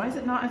adjective. Why is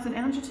it not as an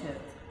adjective?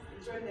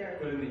 It's right there.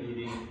 Put in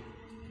the ED.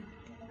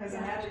 As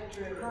an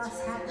adjective, it's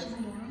right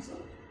there.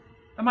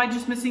 Am I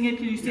just missing it?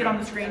 Can you see it on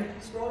the screen?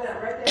 Scroll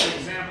down, right there.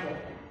 Example.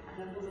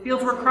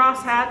 Fields were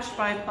cross-hatched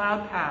by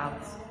plowed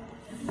paths.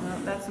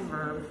 No, that's a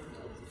verb.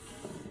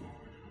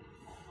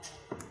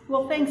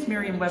 Well, thanks,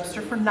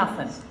 Merriam-Webster, for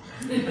nothing.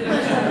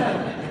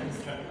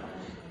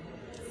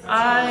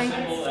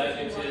 Simple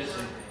adjectives.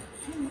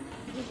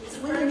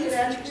 When you use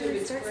adjective,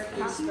 it's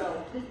correctly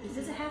spelled.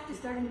 Does it have to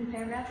start a new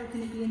paragraph, or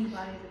can it be any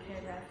body of a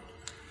paragraph?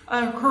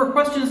 Her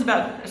question is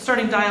about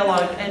starting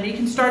dialogue, and it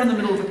can start in the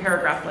middle of a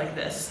paragraph like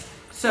this.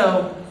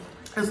 So,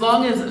 as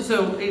long as,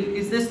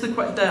 is this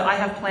the I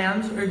have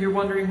plans, or you're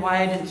wondering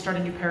why I didn't start a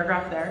new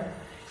paragraph there?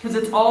 Because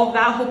it's all,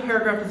 that whole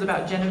paragraph is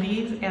about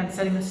Genevieve and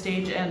setting the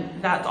stage, and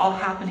that's all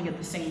happening at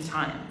the same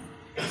time.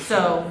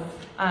 So,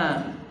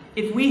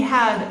 if we'd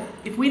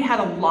had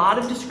a lot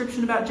of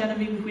description about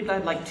Genevieve, if we'd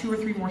had like 2 or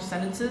 3 more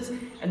sentences,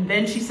 and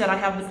then she said, I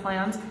have the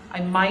plans,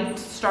 I might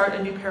start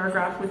a new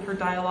paragraph with her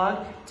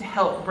dialogue to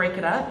help break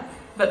it up.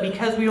 But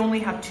because we only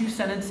have 2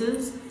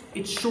 sentences,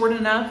 it's short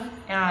enough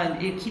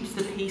and it keeps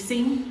the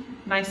pacing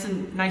nice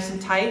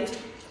and tight.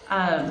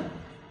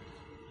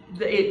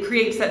 It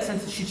creates that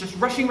sense that she's just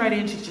rushing right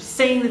in, she's just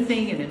saying the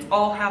thing, and it's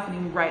all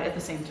happening right at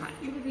the same time.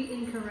 Would it be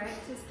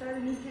incorrect to start a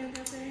new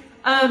paragraph there?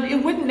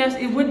 It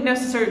wouldn't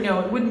necessarily, no,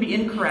 it wouldn't be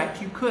incorrect.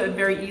 You could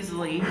very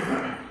easily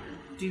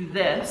do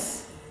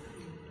this.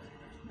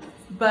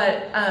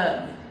 But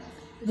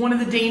one of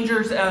the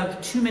dangers of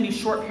too many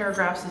short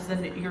paragraphs is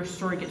then your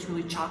story gets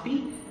really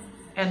choppy.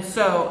 And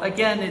so,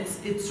 again,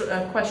 it's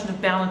a question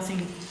of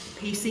balancing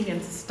pacing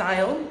and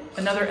style.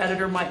 Another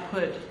editor might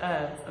put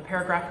a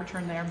paragraph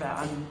return there, but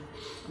I'm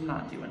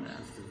not doing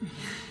that.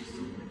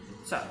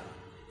 So,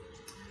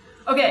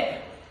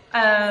 okay.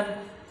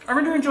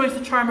 Arminder enjoys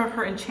the charm of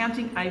her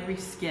enchanting ivory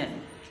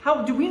skin.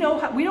 We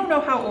don't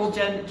know how old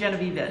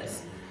Genevieve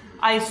is.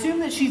 I assume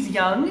that she's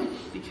young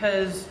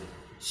because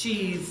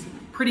she's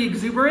pretty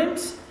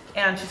exuberant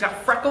and she's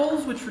got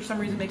freckles, which for some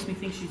reason makes me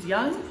think she's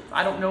young.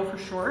 I don't know for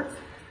sure.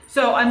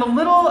 So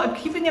I'm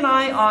keeping an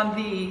eye on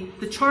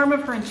the charm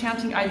of her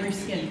enchanting ivory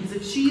skin, because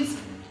if she's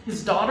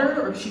his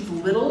daughter or if she's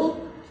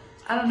little,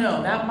 I don't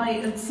know, that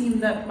might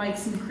seem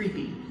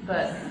creepy.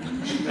 But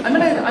I'm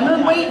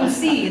gonna wait and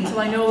see until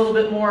I know a little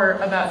bit more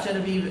about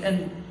Genevieve,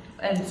 and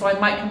so I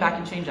might come back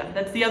and change that.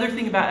 That's the other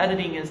thing about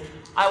editing, is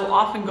I will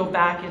often go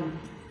back and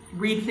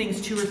read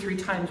things 2 or 3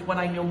 times when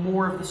I know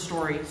more of the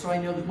story, so I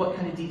know what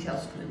kind of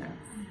details to put in there.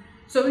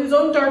 So his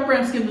own dark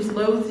brown skin was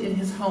loathed in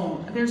his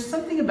home. There's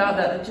something about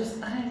that it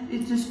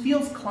just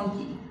feels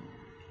clunky.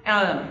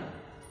 And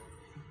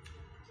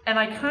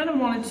I kind of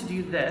wanted to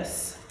do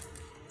this.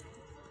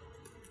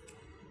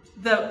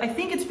 I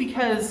think it's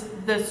because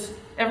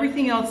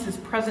everything else is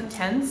present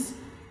tense,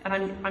 and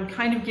I'm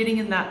kind of getting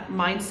in that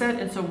mindset,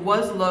 and so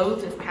was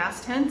loathed is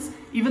past tense,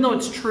 even though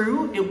it's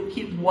true.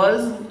 It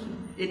was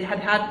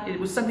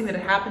something that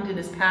had happened in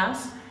his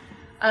past.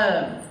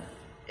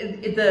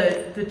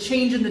 The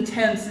change in the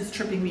tense is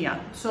tripping me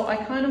up. So I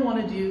kind of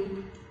want to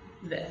do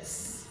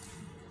this.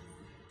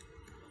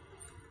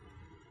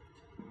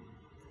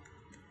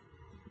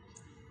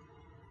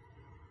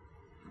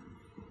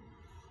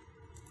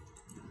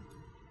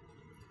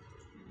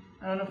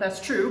 I don't know if that's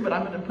true, but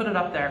I'm going to put it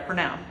up there for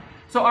now.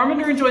 So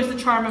Arminder enjoys the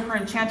charm of her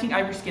enchanting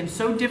ivory skin,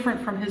 so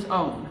different from his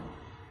own.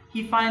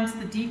 He finds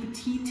the deep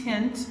tea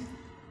tint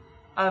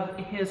of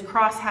his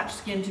cross-hatched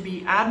skin to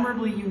be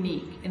admirably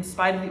unique, in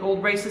spite of the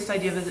old racist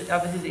idea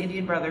of his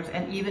Indian brothers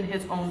and even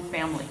his own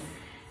family.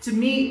 To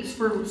me,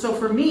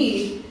 for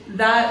me,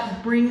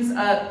 that brings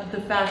up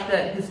the fact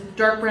that his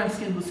dark brown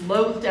skin was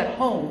loathed at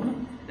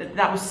home.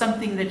 That was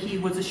something that he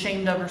was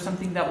ashamed of, or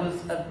something that was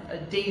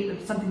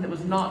something that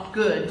was not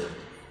good.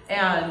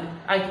 And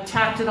I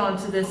tacked it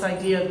onto this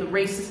idea of the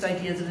racist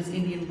ideas of his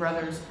Indian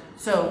brothers.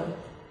 So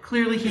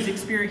clearly he's a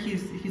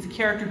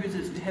character who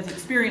has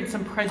experienced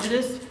some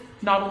prejudice,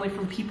 not only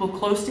from people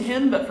close to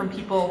him, but from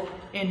people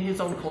in his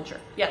own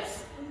culture.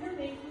 Yes? When you're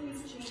making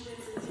these changes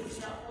and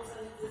taking out full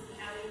sentences and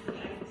adding the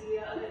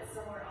idea of it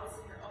somewhere else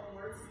in your own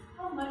words,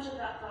 how much of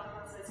that thought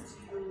process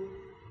do you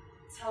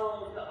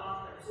tell the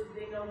author so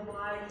they know know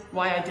why.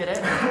 Why I did it.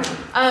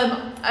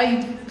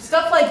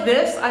 Stuff like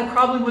this, I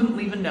probably wouldn't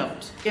leave a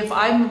note. If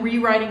I'm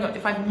rewriting,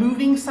 if I'm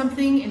moving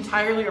something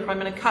entirely, or if I'm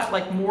going to cut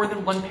like more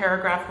than one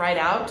paragraph right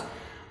out,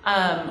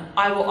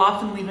 I will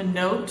often leave a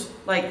note.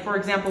 Like, for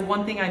example,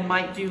 one thing I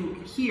might do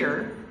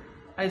here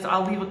is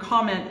I'll leave a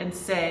comment and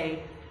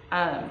say,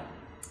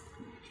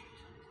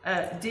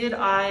 did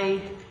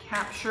I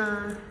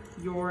capture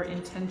your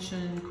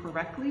intention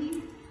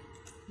correctly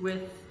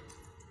with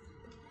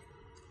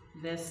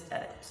this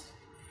edit?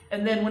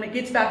 And then when it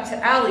gets back to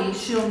Allie,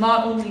 she'll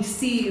not only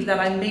see that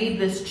I made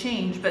this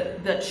change,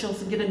 but that she'll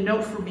get a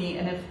note from me,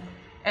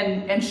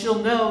 and she'll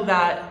know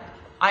that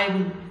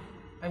I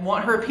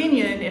want her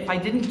opinion. If I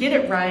didn't get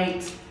it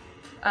right,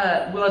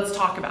 well, let's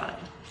talk about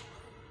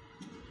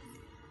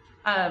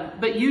it.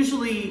 But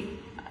usually,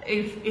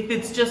 if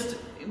it's just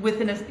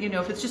within a,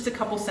 if it's just a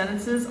couple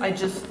sentences, I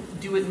just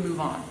do it and move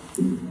on.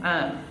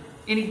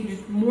 Any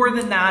more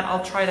than that,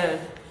 I'll try to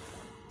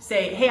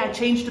say, hey, I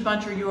changed a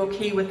bunch. Are you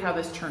okay with how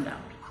this turned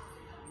out?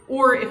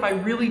 Or if I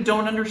really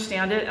don't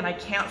understand it and I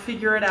can't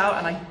figure it out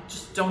and I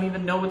just don't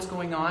even know what's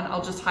going on,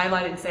 I'll just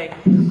highlight it and say,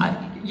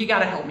 you got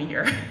to help me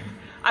here.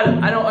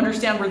 I don't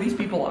understand where these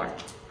people are.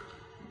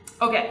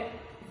 Okay.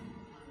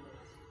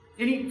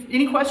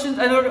 Any questions?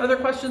 Other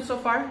questions so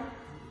far?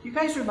 You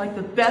guys are like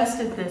the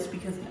best at this,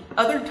 because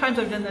other times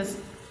I've done this,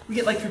 we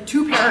get like through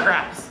 2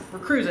 paragraphs. We're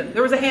cruising.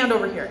 There was a hand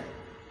over here.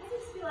 I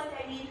just feel like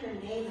I need her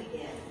name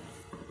again.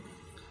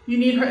 You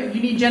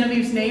need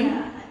Genevieve's name?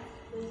 Yeah,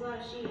 there's a lot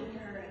of she and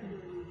her, and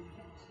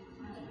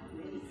I don't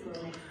know, maybe through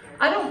a next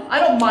paragraph. I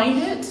don't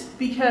mind it,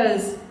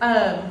 because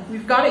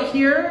we've got it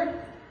here.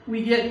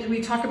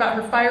 We talk about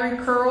her fiery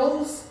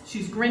curls.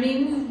 She's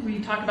grinning. We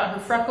talk about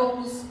her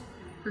freckles,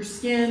 her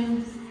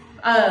skin,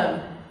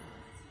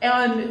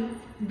 and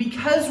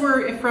because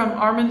we're from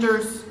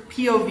Armander's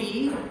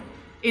POV,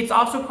 it's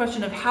also a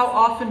question of how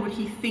often would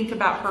he think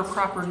about her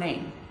proper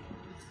name.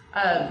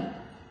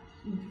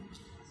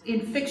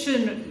 In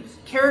fiction,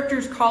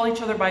 characters call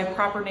each other by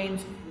proper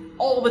names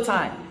all the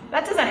time.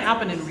 That doesn't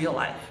happen in real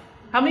life.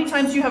 How many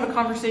times do you have a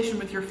conversation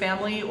with your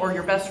family or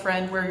your best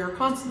friend where you're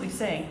constantly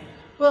saying,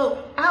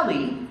 well,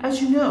 Allie, as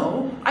you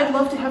know, I'd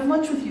love to have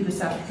lunch with you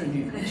this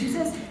afternoon. And she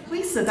says,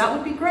 Lisa, that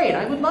would be great.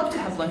 I would love to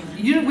have lunch with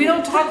you. We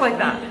don't talk like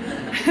that.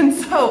 And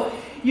so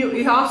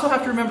you also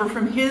have to remember,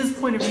 from his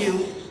point of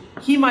view,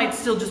 he might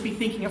still just be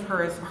thinking of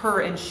her as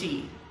her and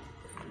she.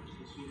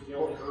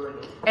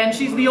 And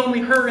she's the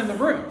only her in the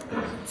room.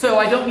 So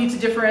I don't need to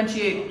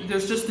differentiate.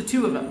 There's just the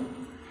 2 of them.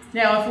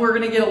 Now, if we're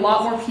going to get a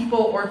lot more people,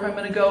 or if I'm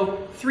going to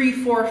go 3,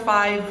 4,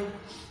 5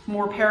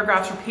 more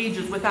paragraphs or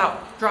pages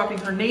without dropping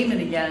her name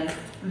in again,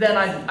 then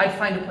I'd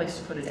find a place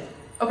to put it in.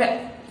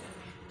 Okay.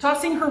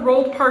 Tossing her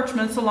rolled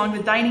parchments along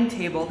the dining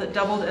table that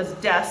doubled as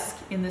desk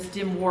in this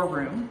dim war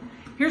room.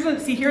 Here's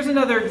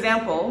another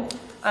example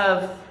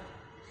of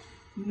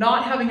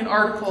not having an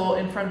article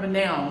in front of a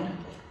noun.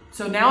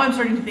 So now I'm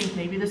starting to think,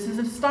 maybe this is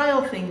a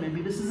style thing,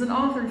 maybe this is an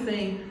author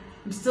thing.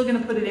 I'm still going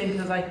to put it in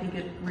because I think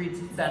it reads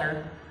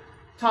better.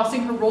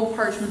 Tossing her rolled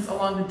parchments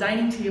along the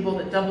dining table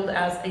that doubled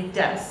as a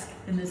desk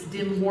in this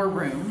dim war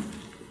room.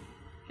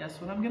 Guess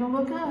what I'm going to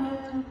look up?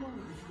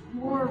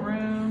 War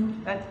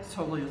room. That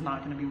totally is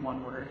not going to be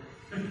one word.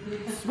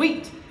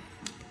 Sweet.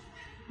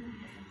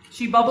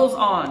 She bubbles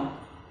on.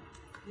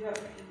 You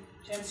have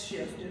tense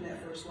shift in that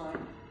first line.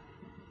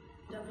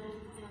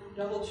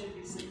 Double should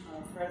be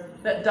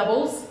present. That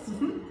doubles.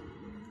 Mm-hmm.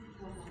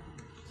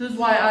 This is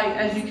why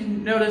as you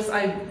can notice,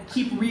 I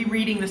keep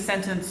rereading the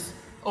sentence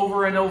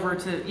over and over,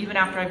 to even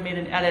after I've made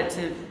an edit,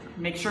 to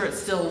make sure it's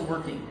still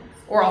working.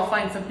 Or I'll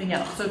find something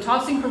else. So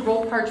tossing her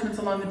rolled parchments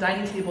along the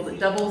dining table that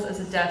doubles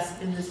as a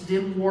desk in this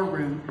dim war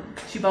room,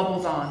 she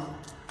bubbles on.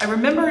 I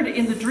remembered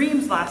in the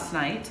dreams last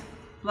night,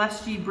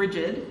 lest ye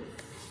Bridget,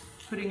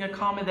 putting a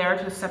comma there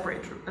to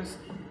separate a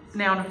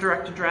noun of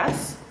direct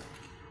address.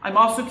 I'm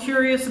also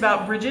curious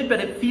about Bridget, but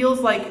it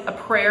feels like a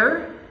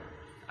prayer.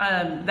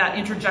 That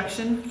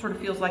interjection sort of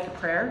feels like a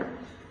prayer.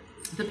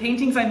 The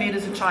paintings I made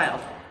as a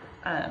child.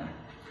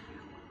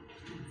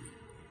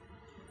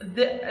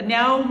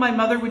 Now my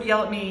mother would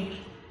yell at me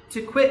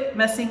to quit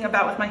messing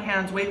about with my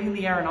hands, waving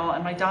the air and all,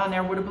 and my da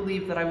ne'er would have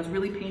believed that I was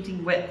really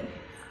painting with.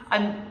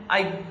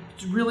 I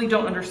really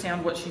don't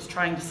understand what she's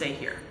trying to say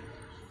here.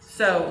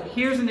 So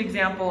here's an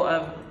example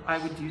of, I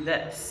would do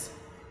this.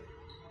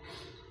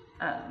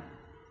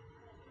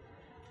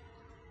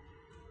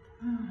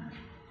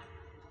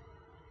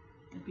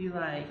 It'd be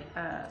like,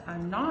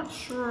 I'm not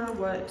sure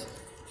what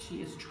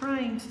she is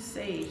trying to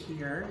say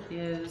here.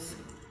 Is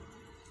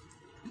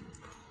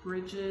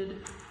Bridget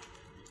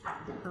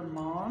her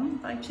mom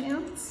by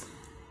chance?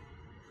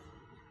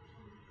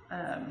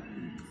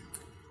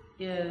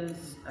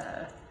 Is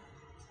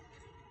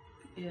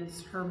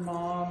her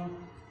mom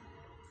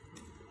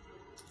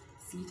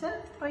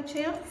Sita by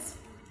chance?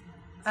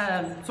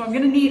 So I'm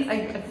gonna need,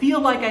 I feel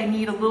like I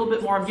need a little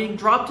bit more. I'm getting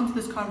dropped into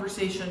this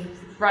conversation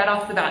right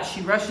off the bat.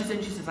 She rushes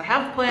in, she says, I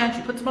have a plan,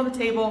 she puts them on the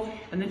table,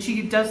 and then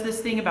she does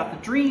this thing about the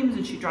dreams,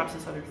 and she drops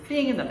this other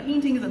thing, and the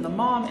paintings, and the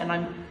mom,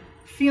 and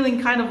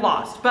feeling kind of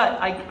lost.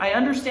 But I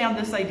understand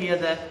this idea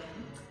that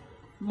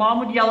Mom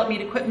would yell at me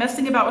to quit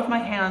messing about with my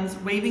hands,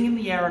 waving in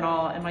the air and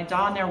all, and my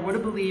da-nair would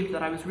have believed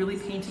that I was really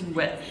painting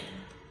with.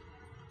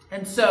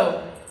 And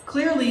so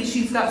clearly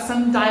she's got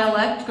some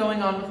dialect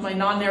going on with my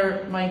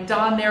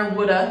da-nair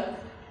woulda,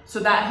 so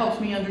that helps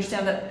me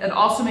understand that. It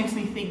also makes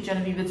me think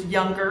Genevieve is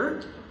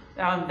younger.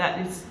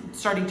 That is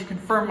starting to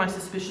confirm my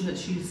suspicion that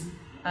she's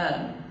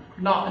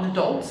not an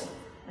adult.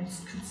 I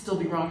could still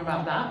be wrong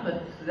about that,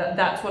 but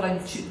that's what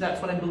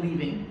I'm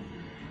believing.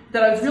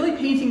 That I was really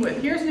painting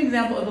with. Here's an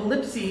example of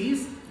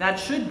ellipses. That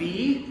should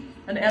be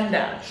an M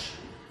dash.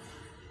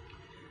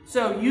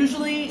 So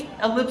usually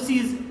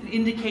ellipses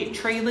indicate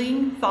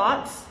trailing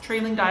thoughts,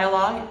 trailing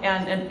dialogue,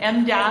 and an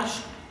M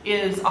dash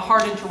is a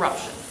hard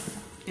interruption,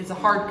 is a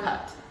hard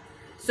cut.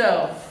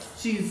 So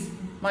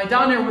my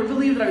da-nair would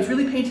believe that I was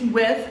really painting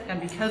with, and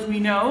because we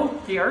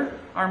know here,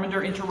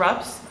 Arminder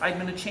interrupts, I'm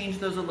going to change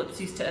those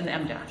ellipses to an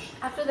M dash.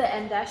 After the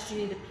M dash, do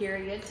you need a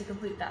period to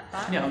complete that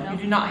thought? No, you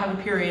do not have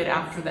a period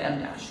after the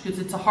M dash, because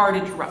it's a hard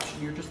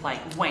interruption. You're just like,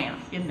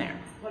 wham, in there.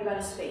 What about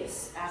a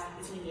space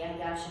between the M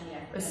dash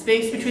and the A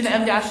space between the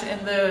M dash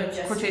and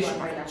the quotation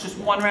mark. It's just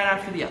one right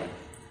after the other.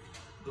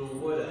 The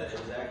woulda,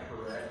 is that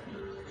correct?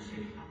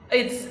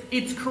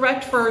 It's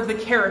correct for the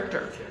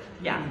character.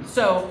 Yeah,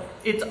 so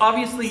it's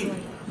obviously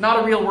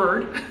not a real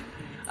word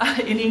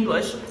in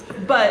English,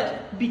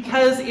 but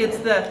because it's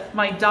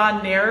my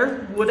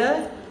da-nair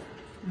woulda,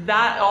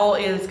 that all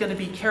is going to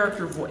be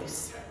character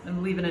voice.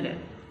 I'm leaving it in.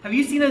 Have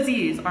you seen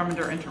Aziz?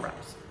 Arminder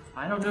interrupts.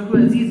 I don't know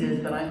who Aziz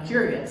is, but I'm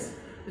curious.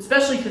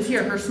 Especially because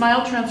here, her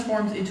smile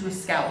transforms into a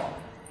scowl.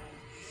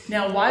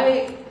 Now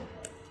why,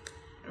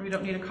 we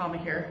don't need a comma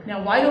here.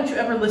 Now why don't you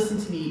ever listen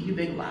to me, you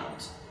big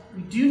lout?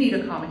 We do need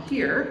a comma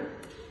here.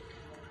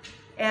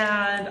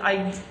 And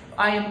I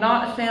am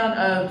not a fan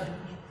of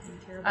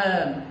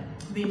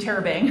the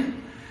interrobang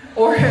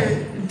or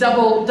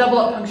double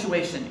up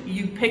punctuation.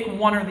 You pick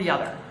one or the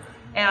other.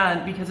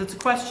 And because it's a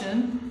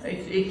question,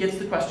 it gets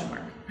the question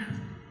mark.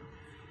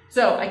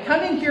 So I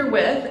come in here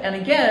with, and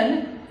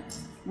again,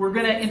 we're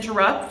going to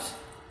interrupt.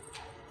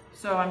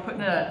 So I'm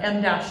putting an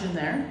M dash in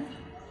there.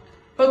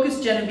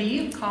 Focus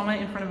Genevieve, comma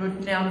in front of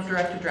a noun of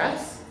direct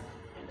address.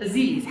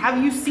 Aziz,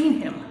 have you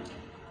seen him?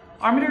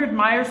 Arminder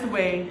admires the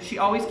way she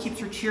always keeps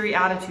her cheery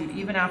attitude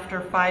even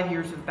after 5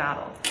 years of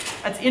battle.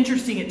 That's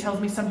interesting. It tells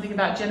me something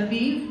about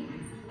Genevieve.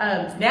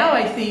 Now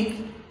I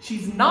think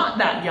she's not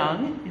that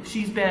young if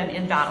she's been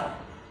in battle.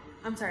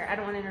 I'm sorry, I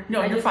don't want to interrupt.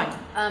 No, you're fine.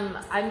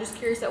 I'm just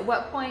curious, at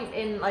what point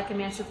in like a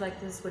manuscript like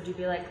this would you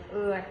be like,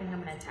 oh, I think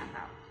I'm going to tap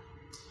out?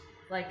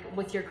 Like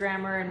with your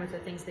grammar and with the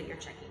things that you're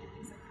checking and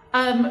things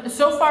like that.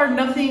 So far,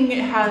 nothing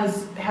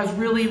has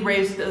really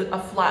raised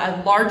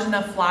a large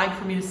enough flag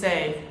for me to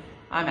say,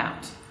 I'm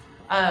out.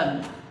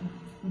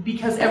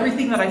 Because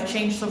everything that I've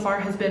changed so far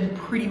has been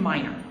pretty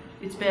minor.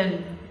 It's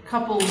been a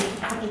couple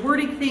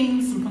wording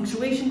things, some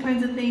punctuation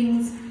kinds of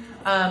things.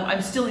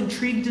 I'm still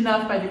intrigued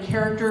enough by the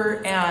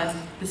character and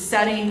the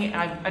setting.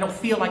 I don't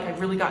feel like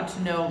I've really gotten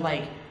to know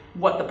like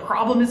what the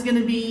problem is going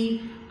to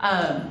be,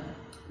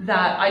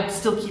 that I'd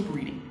still keep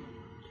reading.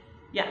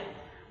 Yeah.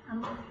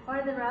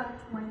 Farther up,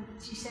 when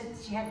she said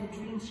she had the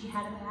dream she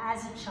had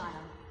as a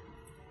child.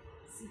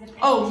 See the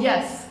Oh,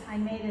 yes. I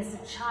made as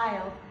a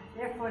child,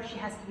 therefore she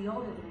has to be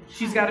older than a child.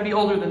 She's got to be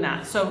older than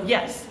that. So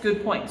yes,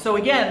 good point. So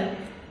again,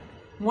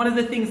 one of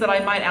the things that I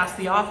might ask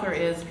the author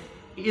is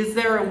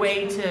there a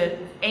way to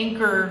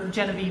anchor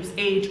Genevieve's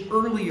age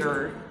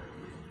earlier?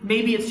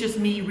 Maybe it's just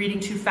me reading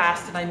too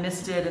fast and I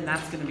missed it, and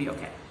that's going to be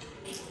okay.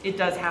 It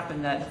does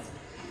happen that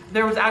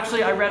there was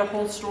actually, I read a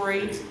whole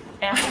story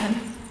and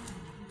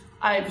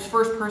I was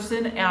first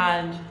person,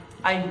 and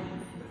I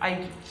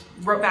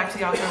wrote back to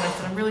the author and I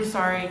said, I'm really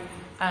sorry.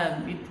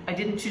 I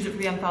didn't choose it for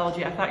the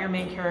anthology. I thought your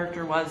main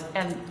character was,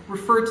 and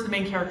referred to the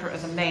main character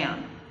as a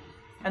man.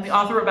 And the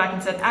author wrote back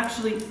and said,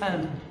 actually,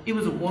 it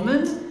was a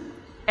woman.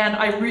 And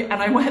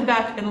I went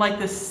back and like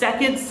the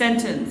second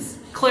sentence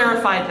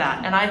clarified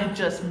that, and I had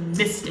just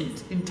missed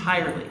it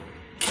entirely.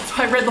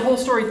 So I read the whole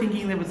story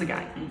thinking there was a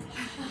guy.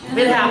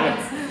 It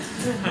happens.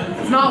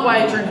 It's not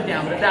why I turned it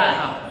down, but that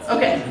happens.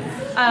 Okay.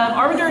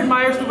 Arminder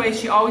admires the way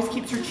she always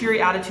keeps her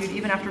cheery attitude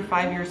even after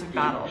 5 years of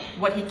battle.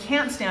 What he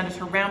can't stand is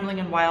her rambling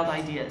and wild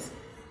ideas.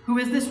 Who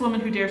is this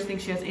woman who dares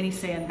think she has any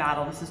say in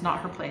battle? This is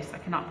not her place. I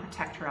cannot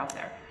protect her out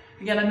there.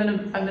 Again,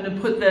 I'm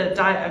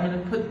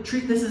gonna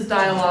treat this as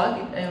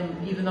dialogue,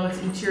 even though it's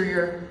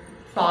interior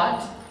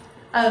thought.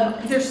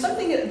 There's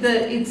something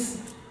that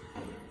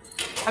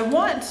I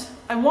want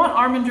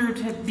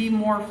Arminder to be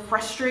more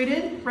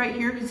frustrated right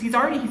here, because he's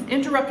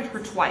interrupted her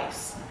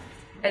twice,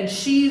 and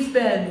she's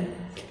been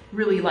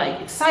really like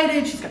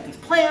excited. She's got these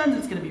plans.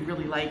 It's going to be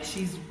really like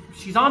she's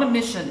on a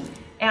mission.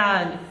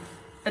 And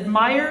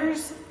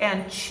admires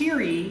and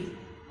cheery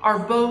are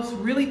both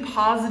really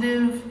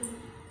positive,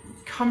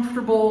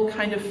 comfortable,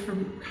 kind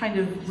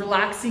of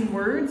relaxing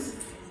words.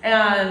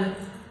 And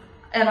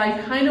I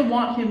kind of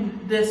want him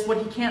what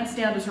he can't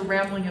stand is her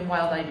rambling and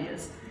wild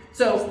ideas.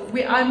 So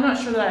I'm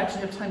not sure that I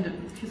actually have time to,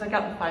 because I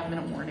got the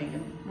 5-minute warning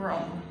and we're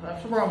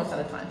almost out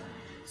of time.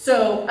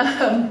 So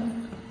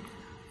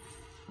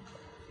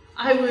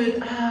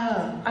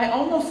I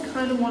almost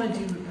kind of want to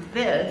do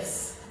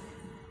this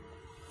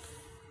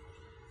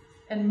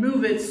and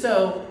move it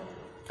so,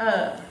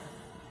 well,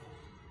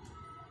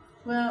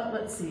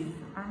 let's see,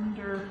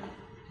 under,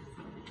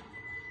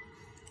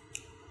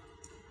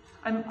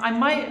 I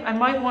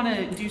might want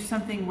to do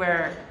something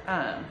where,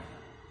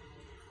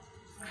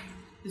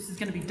 this is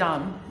going to be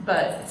dumb,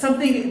 but some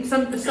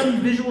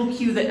visual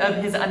cue of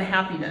his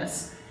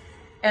unhappiness.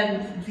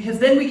 And because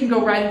then we can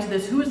go right into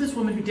this, who is this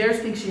woman who dares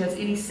think she has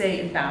any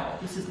say in battle?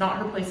 This is not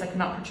her place, I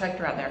cannot protect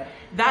her out there.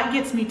 That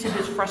gets me to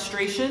his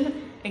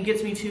frustration and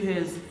gets me to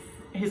his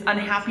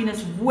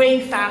unhappiness way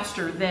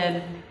faster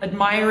than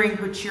admiring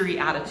her cheery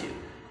attitude.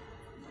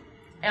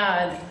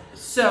 And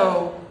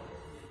so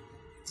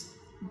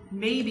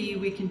maybe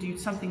we can do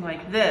something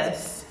like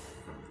this.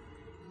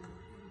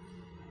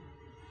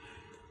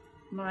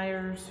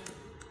 Myers.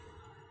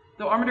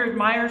 Though Armander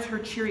admires her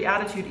cheery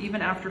attitude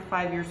even after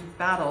 5 years of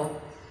battle,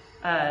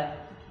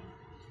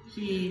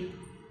 he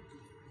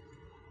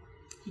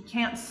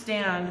can't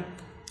stand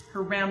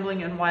her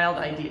rambling and wild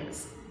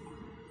ideas.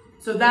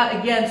 So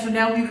that again, so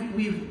now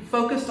we've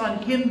focused on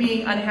him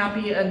being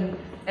unhappy and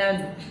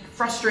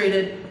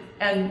frustrated,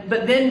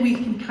 but then we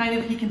can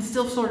he can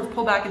still sort of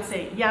pull back and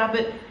say, yeah,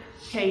 but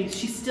okay,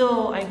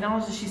 I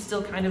acknowledge that she's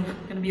still kind of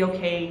going to be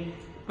okay,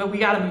 but we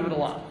got to move it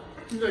along.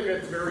 Seems like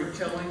that's very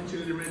telling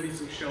too. There may be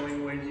some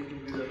showing ways you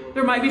can do that.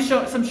 There might be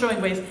some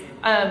showing ways.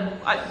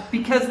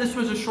 Because this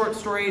was a short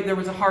story, there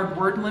was a hard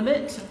word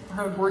limit,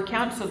 hard word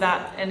count, so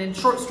that, and in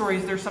short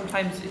stories, there's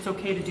sometimes it's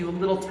okay to do a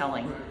little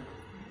telling. Right.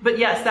 But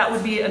yes, that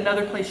would be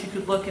another place you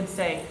could look and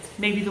say,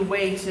 maybe the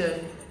way to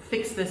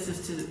fix this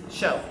is to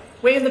show.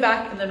 Way in the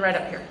back and then right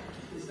up here.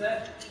 Is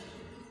that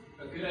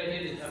a good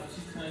idea to have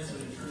two kinds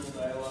of internal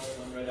dialogue,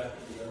 one right after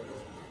the other?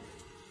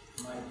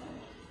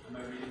 Am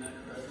I reading that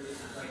correctly?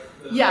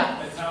 Like the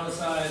Yeah.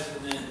 italicized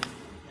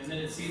and then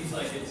it seems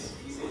like it's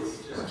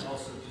just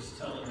also just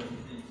telling them.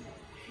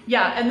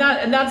 Yeah, and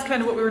that's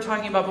kind of what we were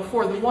talking about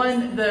before.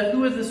 The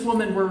who is this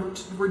woman,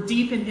 we're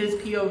deep in his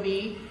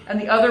POV, and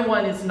the other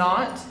one is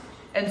not.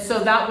 And so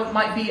that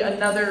might be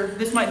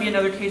this might be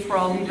another case where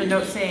I'll leave a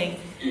note saying,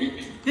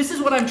 this is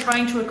what I'm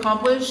trying to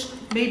accomplish.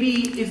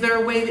 Maybe, is there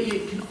a way that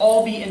it can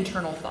all be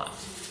internal thought?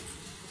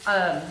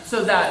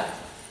 So that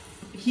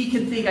he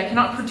can think, I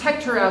cannot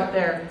protect her out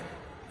there.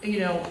 You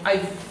know,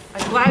 I'm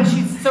glad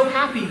she's so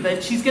happy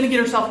that she's going to get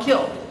herself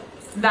killed.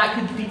 That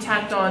could be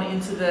tacked on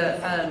into the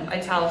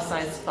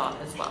italicized thought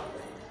as well.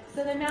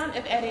 So the amount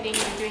of editing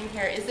you're doing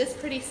here, is this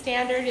pretty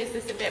standard? Is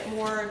this a bit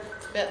more,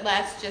 a bit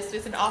less? Just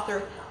as an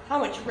author, how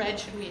much red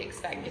should we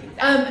expect?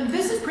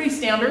 This is pretty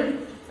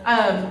standard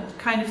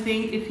kind of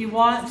thing. If you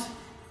want,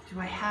 do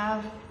I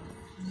have?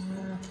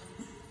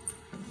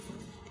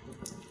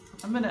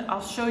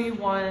 I'll show you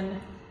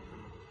one.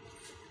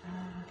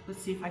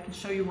 Let's see if I can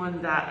show you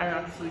one that I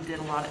actually did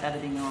a lot of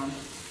editing on.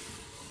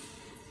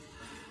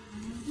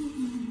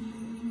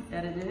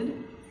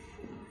 Edited.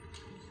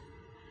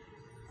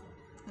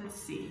 Let's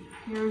see.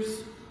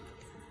 Here's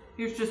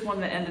just one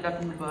that ended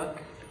up in the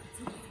book.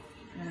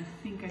 And I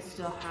think I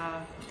still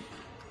have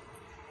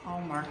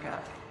all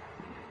markup.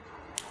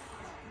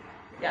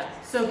 Yeah,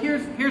 so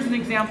here's an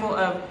example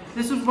of,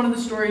 this was one of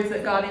the stories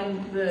that got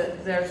in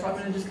there, so I'm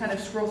going to just kind of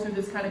scroll through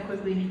this kind of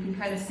quickly, and you can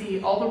kind of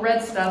see all the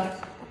red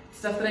stuff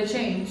that I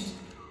changed.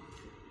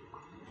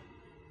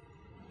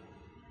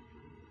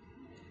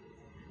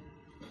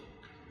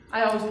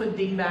 I always put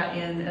dingbat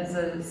in as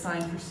a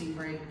sign for scene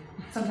break.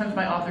 Sometimes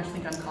my authors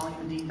think I'm calling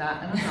him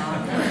dingbat, and I'm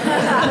not.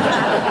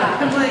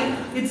 I'm like,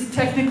 it's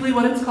technically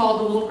what it's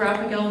called. The little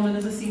graphic element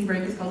is a scene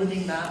break. It's called a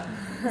dingbat.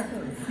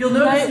 You'll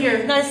notice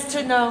here. Nice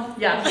to know.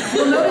 Yeah,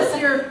 you'll notice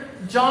here,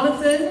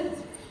 Jonathan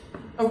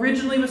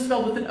originally was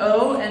spelled with an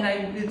O, and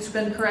it's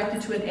been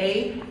corrected to an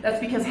A.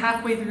 That's because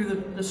halfway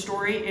through the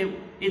story,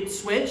 it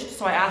switched.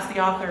 So I asked the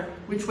author,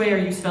 which way are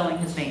you spelling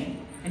his name?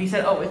 And he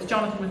said, oh, it's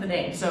Jonathan with an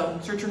A. So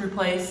search and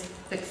replace,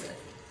 fix it.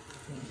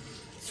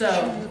 So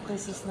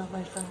Replace is not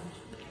my phone.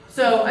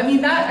 So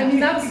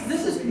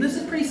this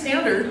is pretty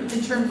standard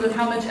in terms of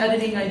how much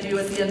editing I do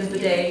at the end of the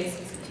day.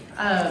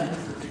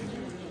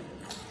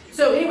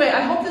 So anyway,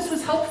 I hope this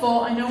was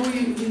helpful. I know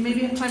we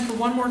maybe have time for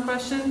one more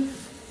question.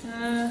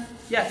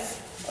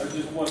 Yes. I was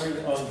just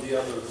wondering on the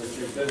others that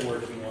you've been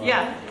working on.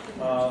 Yeah.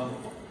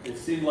 It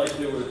seemed like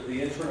there was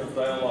the internal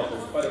dialogue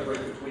was quite a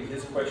break between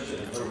his question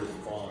and her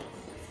response.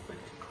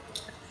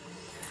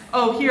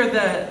 Oh, here he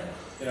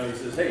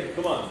says, "Hey,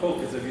 come on,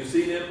 focus. Have you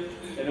seen him?"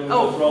 And then we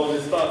go through all of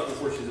his thoughts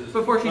before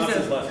she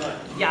says last night.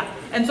 Yeah,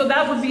 and so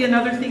that would be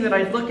another thing that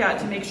I'd look at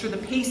to make sure the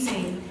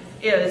pacing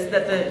is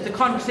that the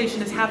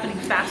conversation is happening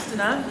fast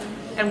enough,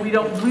 and we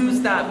don't lose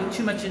that with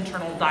too much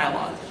internal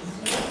dialogue.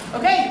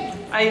 Okay,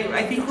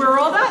 I think we're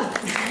all done.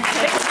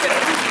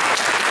 Thank you.